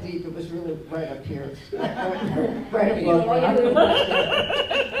wasn't really deep. It was really right up here. Right You know, above.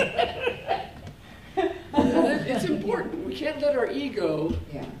 it's important. We can't let our ego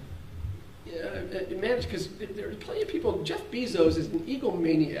Yeah. manage, because there's plenty of people. Jeff Bezos is an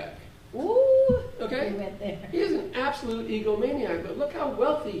egomaniac. Ooh. Okay? We went there. He is an absolute egomaniac, but look how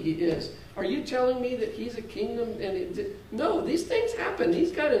wealthy he is. Are you telling me that he's a kingdom? No, these things happen.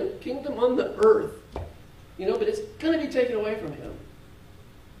 He's got a kingdom on the earth, you know, but it's going to be taken away from him.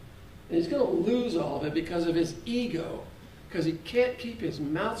 And he's going to lose all of it because of his ego, because he can't keep his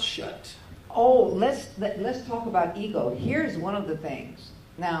mouth shut. Oh, let's talk about ego. Here's one of the things.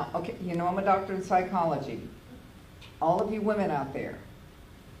 Now, okay, you know I'm a doctor in psychology. All of you women out there,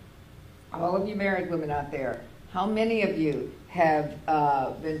 all of you married women out there, how many of you have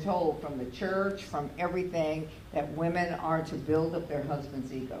been told from the church, from everything, that women are to build up their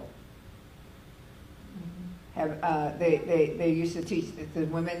husband's ego? Have they used to teach the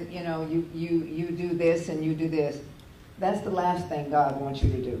women, you know, you do this and you do this. That's the last thing God wants you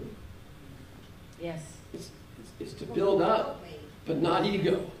to do. Yes. It's to build up, but not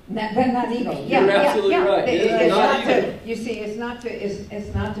ego. Not ego. You're absolutely right. It's not not ego. to. You see, it's not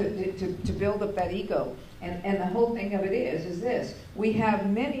to build up that ego. And the whole thing of it is this: we have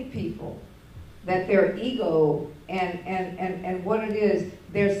many people that their ego and what it is,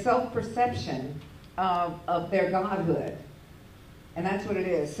 their self-perception of their godhood, and that's what it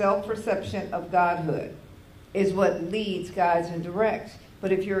is. Self-perception of godhood is what leads, guides, and directs.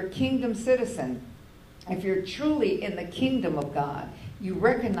 But if you're a kingdom citizen, if you're truly in the kingdom of God, you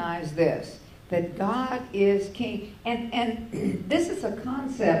recognize this, that God is king. And this is a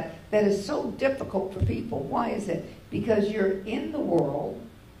concept that is so difficult for people. Why is it? Because you're in the world,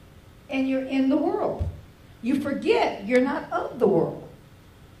 and you're in the world. You forget you're not of the world.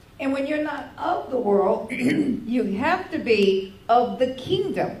 And when you're not of the world, you have to be of the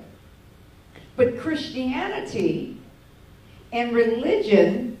kingdom. But Christianity and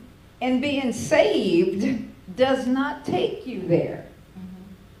religion and being saved does not take you there.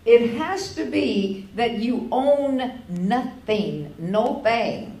 It has to be that you own nothing, no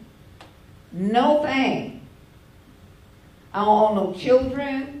thing. No thing. I don't own no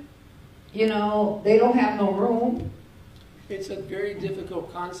children. You know, they don't have no room. It's a very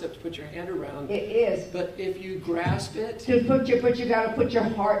difficult concept to put your hand around. It is. But if you grasp it, But you got to put your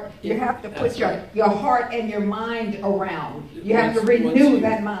heart. You have to put That's your right. your heart and your mind around. You have to Once renew you-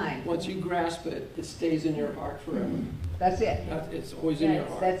 that mind. once you grasp it, it stays in your heart forever. That's it. It's always in your Yes.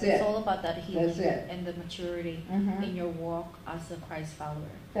 heart. That's It's it. all about that healing That's it. and the maturity Mhm. in your walk as a Christ follower.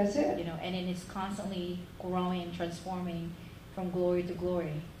 That's You it. know, and it is constantly growing and transforming from glory to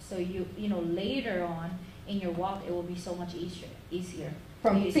glory. So you know, later on in your walk, it will be so much easier.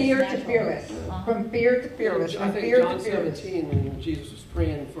 From It's just fear to natural. fearless. Uh-huh. From fear to fearless. I From think fear to John fearless. 17, when Jesus was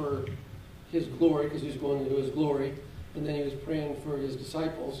praying for his glory, because he was going into his glory, and then he was praying for his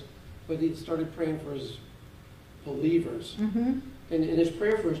disciples, but he started praying for his believers. Mm-hmm. And in his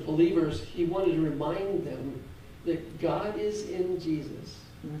prayer for his believers, he wanted to remind them that God is in Jesus.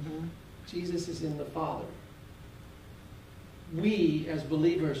 Mhm. Jesus is in the Father. We, as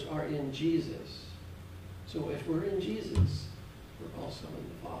believers, are in Jesus. So if we're in Jesus, we're also in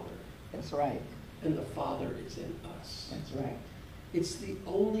the Father. That's right. And the Father is in us. That's right. It's the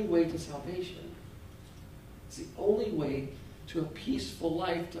only way to salvation. It's the only way to a peaceful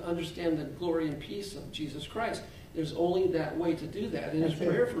life, to understand the glory and peace of Jesus Christ. There's only that way to do that. And his That's it.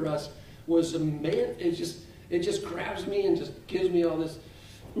 prayer for us was it just grabs me and just gives me all this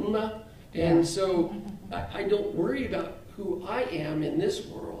and Yeah. so I don't worry about who I am in this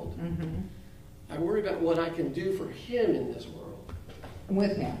world. Mhm. I worry about what I can do for him in this world.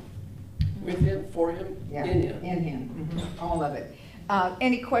 With him. With him, for him, Yeah. in him. In him. Mhm. All of it.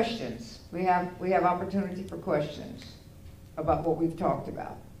 Any questions? We have opportunity for questions about what we've talked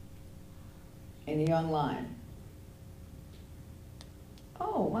about. Any online?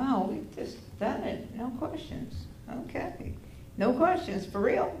 Oh, wow, we've just done it. No questions. Okay. No questions, for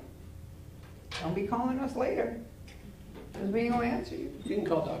real. Don't be calling us later, because we ain't gonna answer you. You can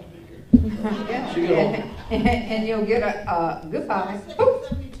call Dr. Baker. Yeah. She get And you'll get a goodbye.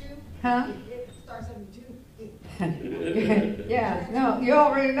 Boop. Huh? Star 72. Yeah, no, you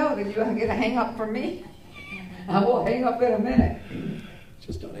already know that you're gonna get a hang up from me. I will hang up in a minute.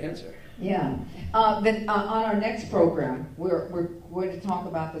 Just don't answer. Yeah. Then on our next program, we're going to talk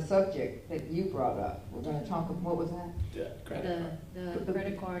about the subject that you brought up. We're going to talk, what was that? Yeah, credit card. The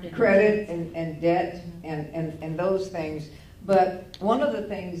credit card and Credit and debt and those things. But one of the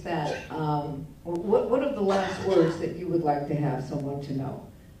things that, what are the last words that you would like to have someone to know?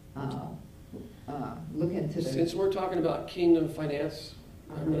 Look into the. Since we're talking about kingdom finance,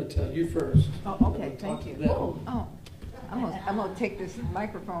 I'm going to tell you first. Oh, I'm okay, gonna talk thank to you. them. Oh, I'm gonna take this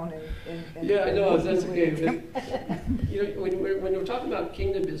microphone and. Yeah, I know, that's okay. But, you know, when we're talking about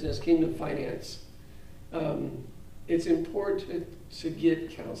kingdom business, kingdom finance, it's important to get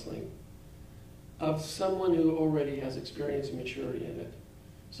counseling of someone who already has experience and maturity in it,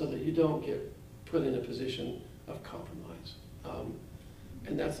 so that you don't get put in a position of compromise.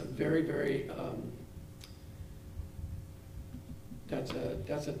 And that's a very, very, that's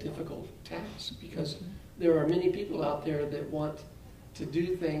a difficult task, because there are many people out there that want to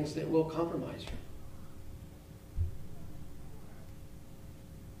do things that will compromise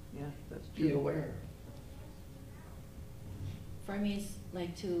you. Yeah, that's Be true. aware. for me, it's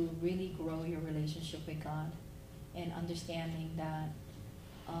like to really grow your relationship with God and understanding that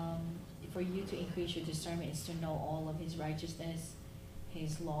for you to increase your discernment is to know all of His righteousness,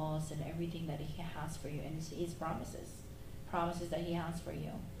 His laws, and everything that He has for you, and His promises that He has for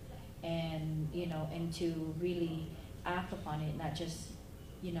you. And, you know, and to really act upon it, not just,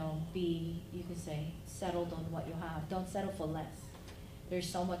 you know, be, you could say, settled on what you have. Don't settle for less. There's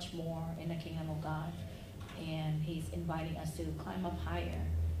so much more in the kingdom of God, and He's inviting us to climb up higher.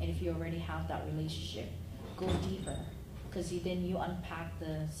 And if you already have that relationship, go deeper, because then you unpack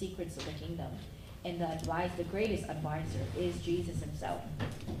the secrets of the kingdom. And the greatest advisor is Jesus Himself.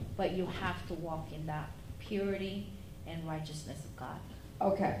 But you have to walk in that purity and righteousness of God.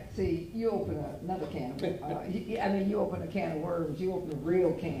 Okay, see, you open another can of, you open a can of worms, you open a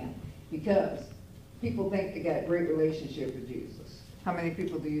real can, because people think they got a great relationship with Jesus. How many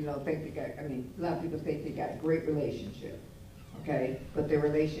people do you know think they got, a lot of people think they got a great relationship, okay? But their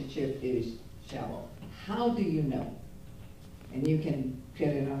relationship is shallow. How do you know? And you can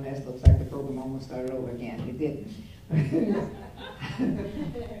get it on this, looks like the program almost started over again, it didn't.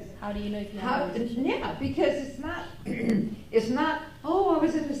 How do you know if you have a relationship? Yeah, because it's not, oh, I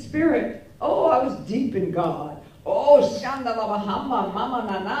was in the Spirit. Oh, I was deep in God. Oh, shandalabahamba, mama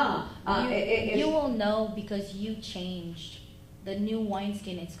na na. You will know because you changed. The new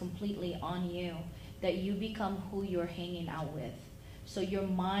wineskin is completely on you, that you become who you're hanging out with. So your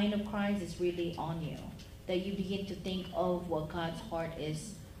mind of Christ is really on you, that you begin to think of what God's heart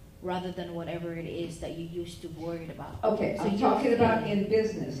is, rather than whatever it is that you used to worry about. Okay, So I'm you talking feel- about in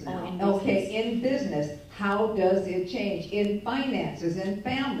business now. Oh, in business. Okay, in business, how does it change? In finances, in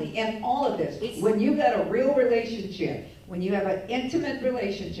family, in all of this. It's- When you got a real relationship, when you have an intimate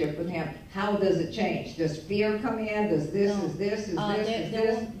relationship with Him, how does it change? Does fear come in? Does this, No. is this, is this, is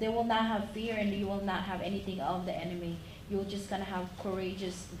this? They will not have fear, and you will not have anything of the enemy. You're just gonna have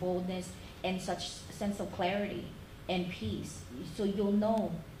courageous boldness and such sense of clarity and peace. So you'll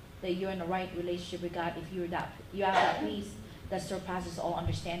know that you're in the right relationship with God if you have that peace that surpasses all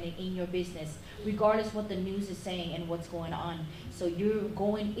understanding in your business, regardless what the news is saying and what's going on. So you're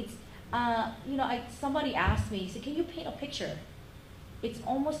going. It's somebody asked me, he said, "Can you paint a picture?" It's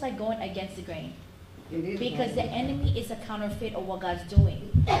almost like going against the grain. It is Because the wonderful. enemy is a counterfeit of what God's doing.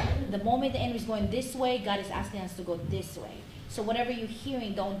 The moment the enemy is going this way, God is asking us to go this way. So whatever you're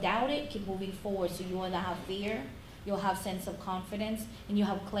hearing, don't doubt it. Keep moving forward. So you will not have fear. You'll have sense of confidence, and you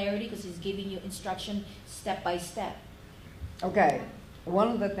have clarity because He's giving you instruction step by step. Okay, one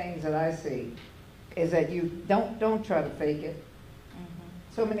of the things that I see is that you don't try to fake it.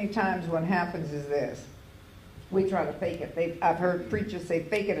 So many times what happens is this. We try to fake it. I've heard preachers say,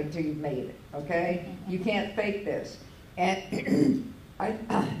 fake it until you've made it, okay? You can't fake this. And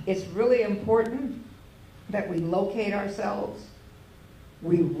it's really important that we locate ourselves.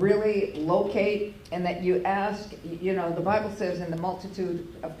 We really locate, and that you ask, you know, the Bible says in the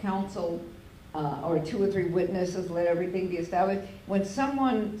multitude of counsel, or 2 or 3 witnesses, let everything be established. When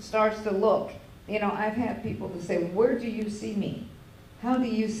someone starts to look, you know, I've had people to say, where do you see me? How do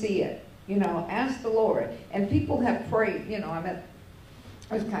you see it? You know, ask the Lord. And people have prayed, you know, I mean,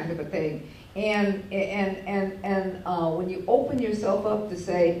 it's kind of a thing. And when you open yourself up to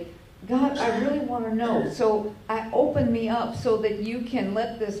say, God, I really want to know. So I open me up so that you can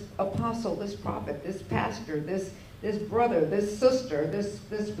let this apostle, this prophet, this pastor, this brother, this sister,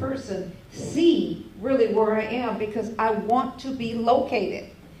 this person see really where I am, because I want to be located.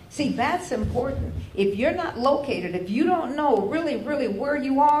 See, that's important. If you're not located, if you don't know really where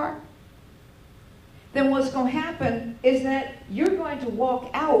you are, then what's going to happen is that you're going to walk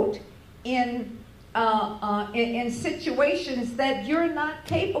out in situations that you're not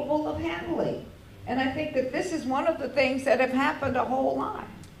capable of handling. And I think that this is one of the things that have happened a whole lot.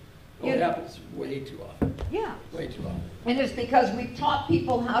 Well, it happens way too often. Yeah. Way too often. And it's because we've taught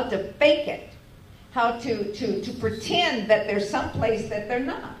people how to fake it, how to pretend that they're someplace that they're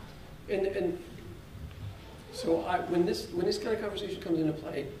not. And so when this kind of conversation comes into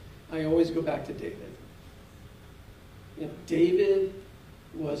play, I always go back to David. You know, David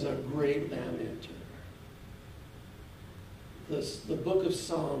was a great lamenter. The book of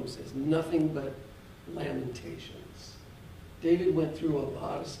Psalms is nothing but lamentations. David went through a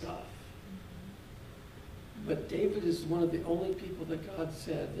lot of stuff. But David is one of the only people that God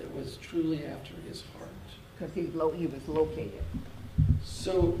said that was truly after his heart. Because he was located.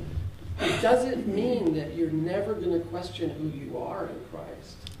 So it doesn't mean that you're never going to question who you are in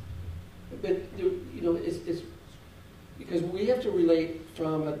Christ. But, you know, it's because we have to relate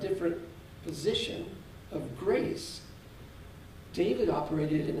from a different position of grace. David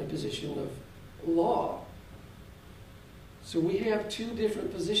operated in a position of law. So we have 2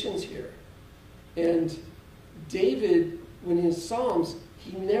 different positions here. And David, when in Psalms,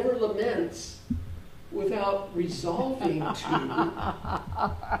 he never laments without resolving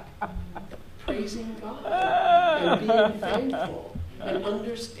to praising God and being thankful and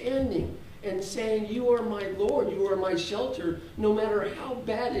understanding and saying, you are my Lord, you are my shelter, no matter how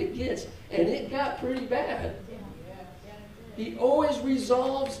bad it gets. And it got pretty bad. He always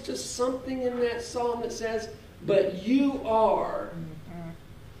resolves to something in that psalm that says, but you are.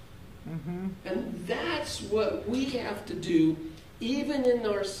 And that's what we have to do, even in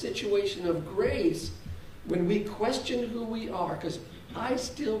our situation of grace, when we question who we are, because I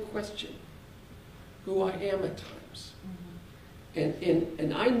still question who I am at times.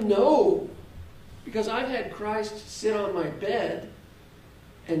 And I know, because I've had Christ sit on my bed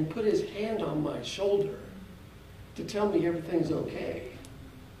and put his hand on my shoulder to tell me everything's okay.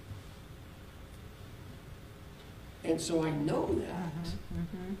 And so I know that.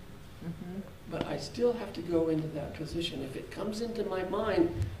 But I still have to go into that position. If it comes into my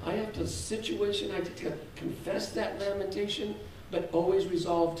mind, I have to confess that lamentation, but always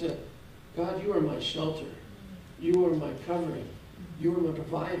resolve to, God, you are my shelter. You are my covering. You are my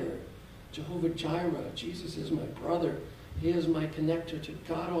provider. Jehovah Jireh, Jesus is my brother. He is my connector to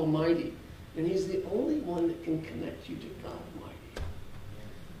God Almighty. And he's the only one that can connect you to God Almighty.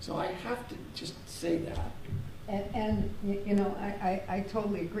 So I have to just say that. And you know, I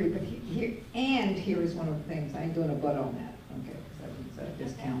totally agree. But here is one of the things. I ain't doing a but on that, okay? Because I was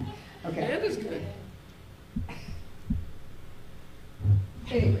discount. Okay. And is good.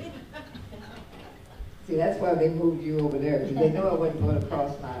 Anyway. See, that's why they moved you over there, because they know I wasn't going to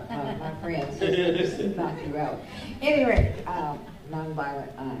cross my friends and knock you out. Anyway,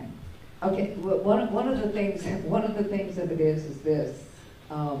 nonviolent eye. Okay, well, one of the things of it is this.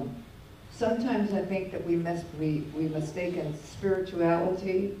 Sometimes I think that we mistaken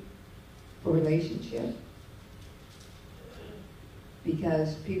spirituality for relationship,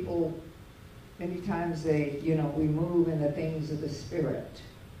 because people, many times we move in the things of the Spirit,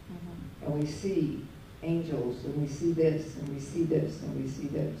 and we see angels, and we see this, and we see this, and we see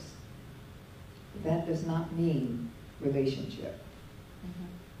this. That does not mean relationship.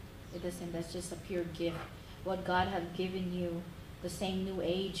 It doesn't. That's just a pure gift. What God has given you, the same New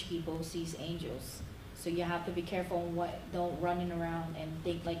Age people sees angels. So you have to be careful on what, don't running around and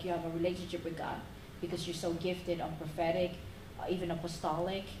think like you have a relationship with God, because you're so gifted on prophetic, even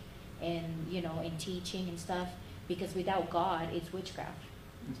apostolic, and in teaching and stuff. Because without God, it's witchcraft,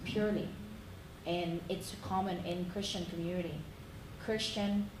 purely, and it's common in Christian community.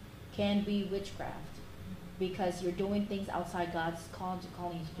 Christian can be witchcraft because you're doing things outside God's calling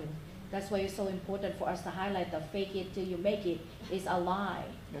you to do. That's why it's so important for us to highlight the fake it till you make it is a lie.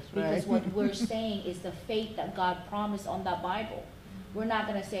 That's Because right. what we're saying is the faith that God promised on that Bible. We're not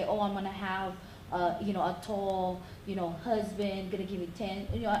going to say, oh, I'm going to have, a tall, husband, going to give me 10.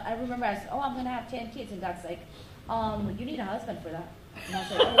 I remember I said, oh, I'm going to have 10 kids. And God's like, you need a husband for that. And I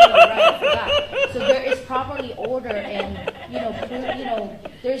said, oh, yeah, right, I forgot. So there is properly order and,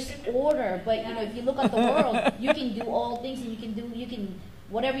 there's order. But, if you look at the world, you can do all things and you can,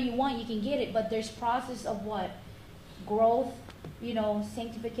 whatever you want, you can get it. But there's process of what? Growth,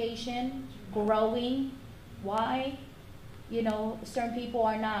 sanctification, growing. Why? Certain people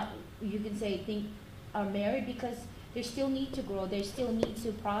are not, you can say, are married because they still need to grow. They still need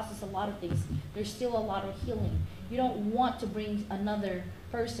to process a lot of things. There's still a lot of healing. You don't want to bring another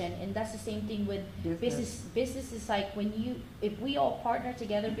person, and that's the same thing with business. Business is like if we all partner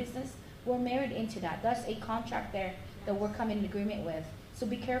together business, we're married into that. That's a contract there that we're coming in agreement with. So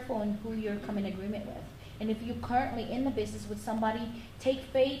be careful in who you're coming in agreement with. And if you're currently in the business with somebody, take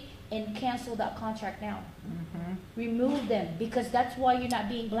faith and cancel that contract now. Mm-hmm. Remove them, because that's why you're not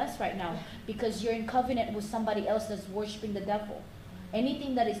being blessed right now, because you're in covenant with somebody else that's worshiping the devil.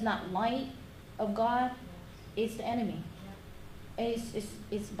 Anything that is not light of God is the enemy.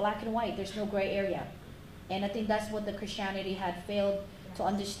 It's black and white. There's no gray area. And I think that's what the Christianity had failed to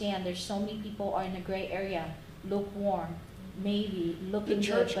understand. There's so many people are in the gray area, lukewarm, maybe looking The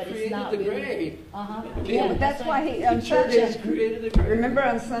church good, but it's created not the really. gray. Yeah, but that's why he, on The church Sunday, has created the gray. remember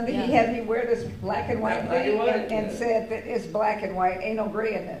on Sunday, he Yeah. had me wear this black and white Black and thing white, and yeah. said that it's black and white, ain't no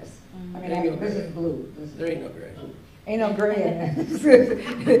gray in this. I mean, Ain't no this gray. is blue. This is- There ain't no gray. Ain't no gray in this.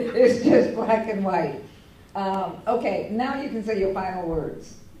 It's just black and white. Okay, now you can say your final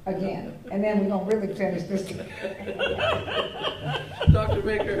words again, and then we're gonna really finish this. Dr.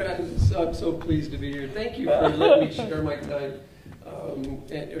 Baker, I'm so pleased to be here. Thank you for letting me share my time,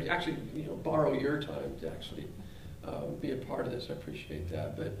 and actually, borrow your time to actually be a part of this. I appreciate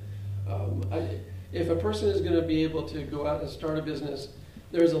that. But if a person is going to be able to go out and start a business,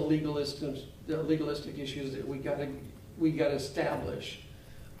 there's the legalistic issues that we got to establish,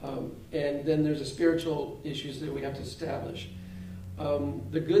 and then there's the spiritual issues that we have to establish.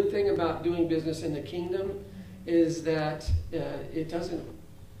 The good thing about doing business in the kingdom is that it doesn't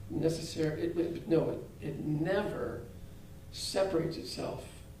necessarily, it never separates itself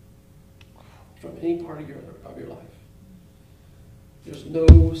from any part of your life. There's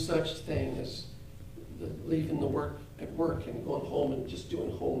no such thing as leaving the work at work and going home and just doing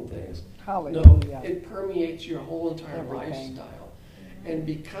home things. No, Hallelujah. it permeates your whole entire Everything. lifestyle. And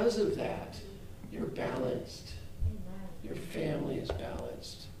because of that, you're balanced. Your family is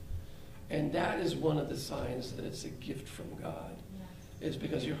balanced. And that is one of the signs that it's a gift from God, is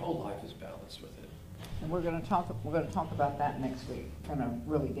because your whole life is balanced with it. And we're gonna talk about that next week. We're gonna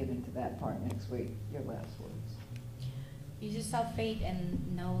really get into that part next week. Your last words. You just have faith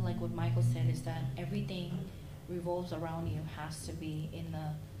and know, like what Michael said, is that everything revolves around you has to be in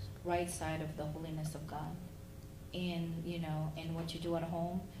the right side of the holiness of God. And, and what you do at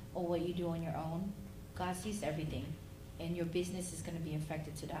home or what you do on your own, God sees everything. And your business is going to be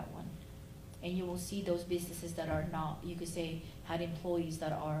affected to that one. And you will see those businesses that are not, you could say, had employees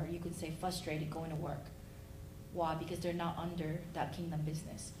that are, you could say, frustrated going to work. Why? Because they're not under that kingdom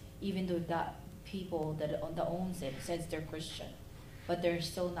business. Even though that people that owns it says they're Christian, but they're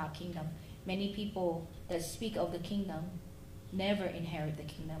still not kingdom. Many people that speak of the kingdom never inherit the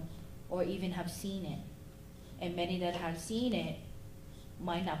kingdom or even have seen it. And many that have seen it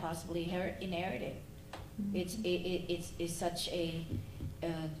might not possibly inherit it. It's such a,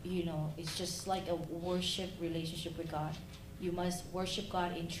 it's just like a worship relationship with God. You must worship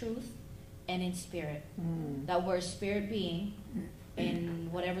God in truth and in spirit. That word spirit being,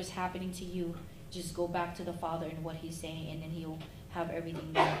 and whatever's happening to you, just go back to the Father and what He's saying, and then He'll have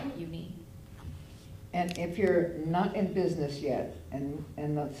everything that you need. And if you're not in business yet, and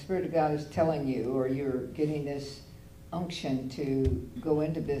the Spirit of God is telling you, or you're getting this unction to go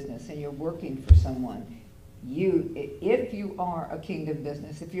into business, and you're working for someone, if you are a kingdom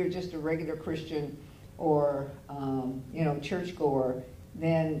business, if you're just a regular Christian or churchgoer,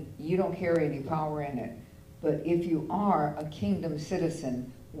 then you don't carry any power in it. But if you are a kingdom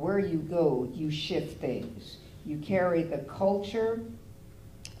citizen, where you go, you shift things. You carry the culture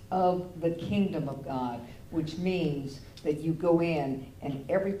of the kingdom of God, which means that you go in, and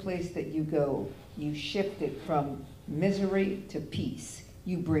every place that you go, you shift it from misery to peace.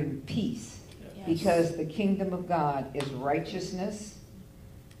 You bring peace. Yes. Because the kingdom of God is righteousness,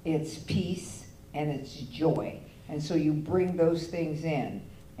 it's peace, and it's joy. And so you bring those things in.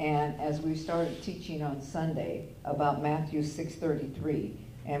 And as we started teaching on Sunday about Matthew 6:33,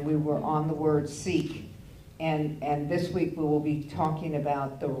 and we were on the word seek, and this week we will be talking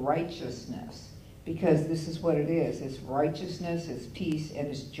about the righteousness, because this is what it is. It's righteousness, it's peace, and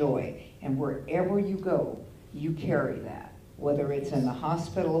it's joy. And wherever you go, you carry that. Whether it's in the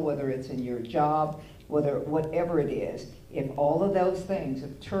hospital, whether it's in your job, whatever it is, if all of those things,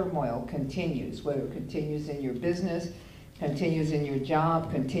 if turmoil continues, whether it continues in your business, continues in your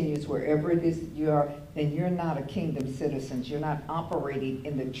job, continues wherever it is that you are, then you're not a kingdom citizen. You're not operating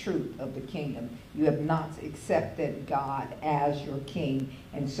in the truth of the kingdom. You have not accepted God as your king.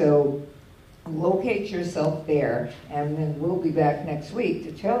 And so locate yourself there, and then we'll be back next week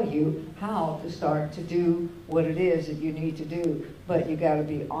to tell you how to start to do what it is that you need to do. But you got to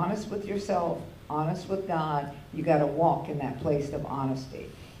be honest with yourself, honest with God. You got to walk in that place of honesty.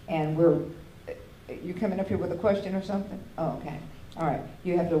 And you coming up here with a question or something? Oh, okay. All right.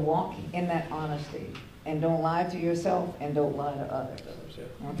 You have to walk in that honesty, and don't lie to yourself, and don't lie to others.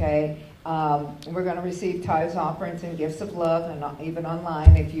 Okay? We're going to receive tithes, offerings, and gifts of love, and even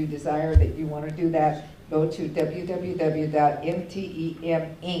online. If you desire that you want to do that, go to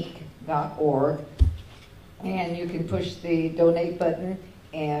www.mteminc.org, and you can push the donate button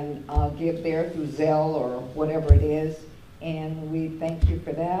and give there through Zelle or whatever it is. And we thank you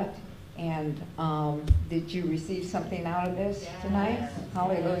for that. And did you receive something out of this tonight? Yes.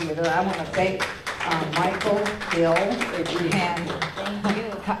 Hallelujah. I want to thank Michael, Bill, and Thank you.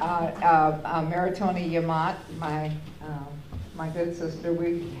 Maritoni Yamat, my good sister.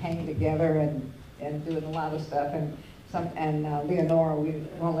 We hang together and doing a lot of stuff. And Leonora, we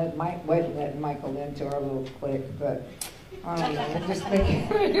won't let Michael into our little clique, but I'm just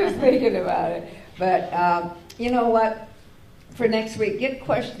thinking about it. But you know what? For next week, get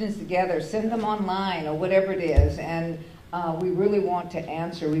questions together, send them online or whatever it is, and we really want to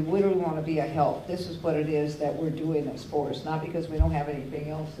answer. We really want to be a help. This is what it is that we're doing this for. It's not because we don't have anything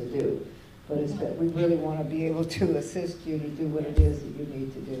else to do, but it's that we really want to be able to assist you to do what it is that you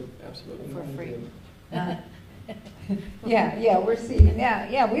need to do. Absolutely. For free. Yeah, we're seeing,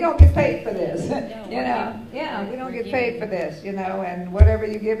 yeah, we don't get paid for this, you know, we don't we're get paid giving. for this, you know, and whatever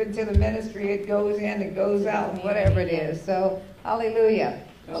you give into the ministry, it goes in, it goes out, and whatever it is, so, hallelujah.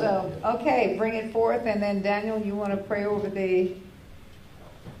 So, okay, bring it forth, and then Daniel, you want to pray over the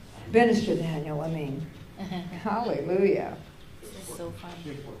minister, Daniel, hallelujah. This is so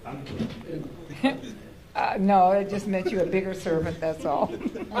fun. No, it just meant you a bigger servant, that's all.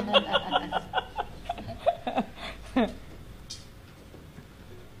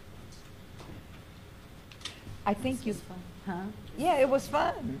 I think you, This was fun. huh? Yeah, it was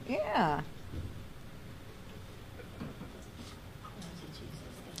fun. Yeah.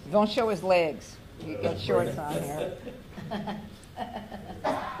 Don't show his legs. You got shorts on here.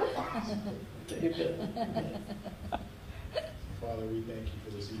 Father, we thank you for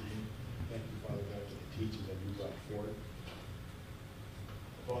this evening. Thank you, Father God, for the teachings that you brought forth.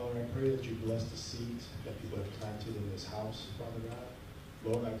 Father, I pray that you bless the seeds that people have planted in this house, Father God.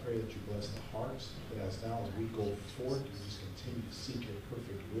 Lord, I pray that you bless the hearts, that as now as we go forth, you just continue to seek your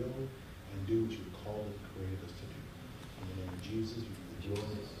perfect will and do what you called and created us to do. In the name of Jesus, we give you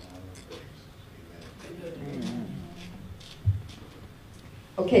glory, honor, and praise. Amen.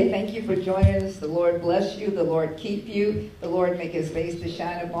 Okay, thank you for joining us. The Lord bless you. The Lord keep you. The Lord make his face to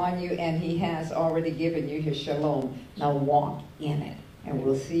shine upon you, and he has already given you his shalom. Now walk in it. And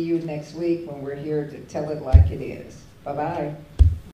we'll see you next week when we're here to tell it like it is. Bye-bye.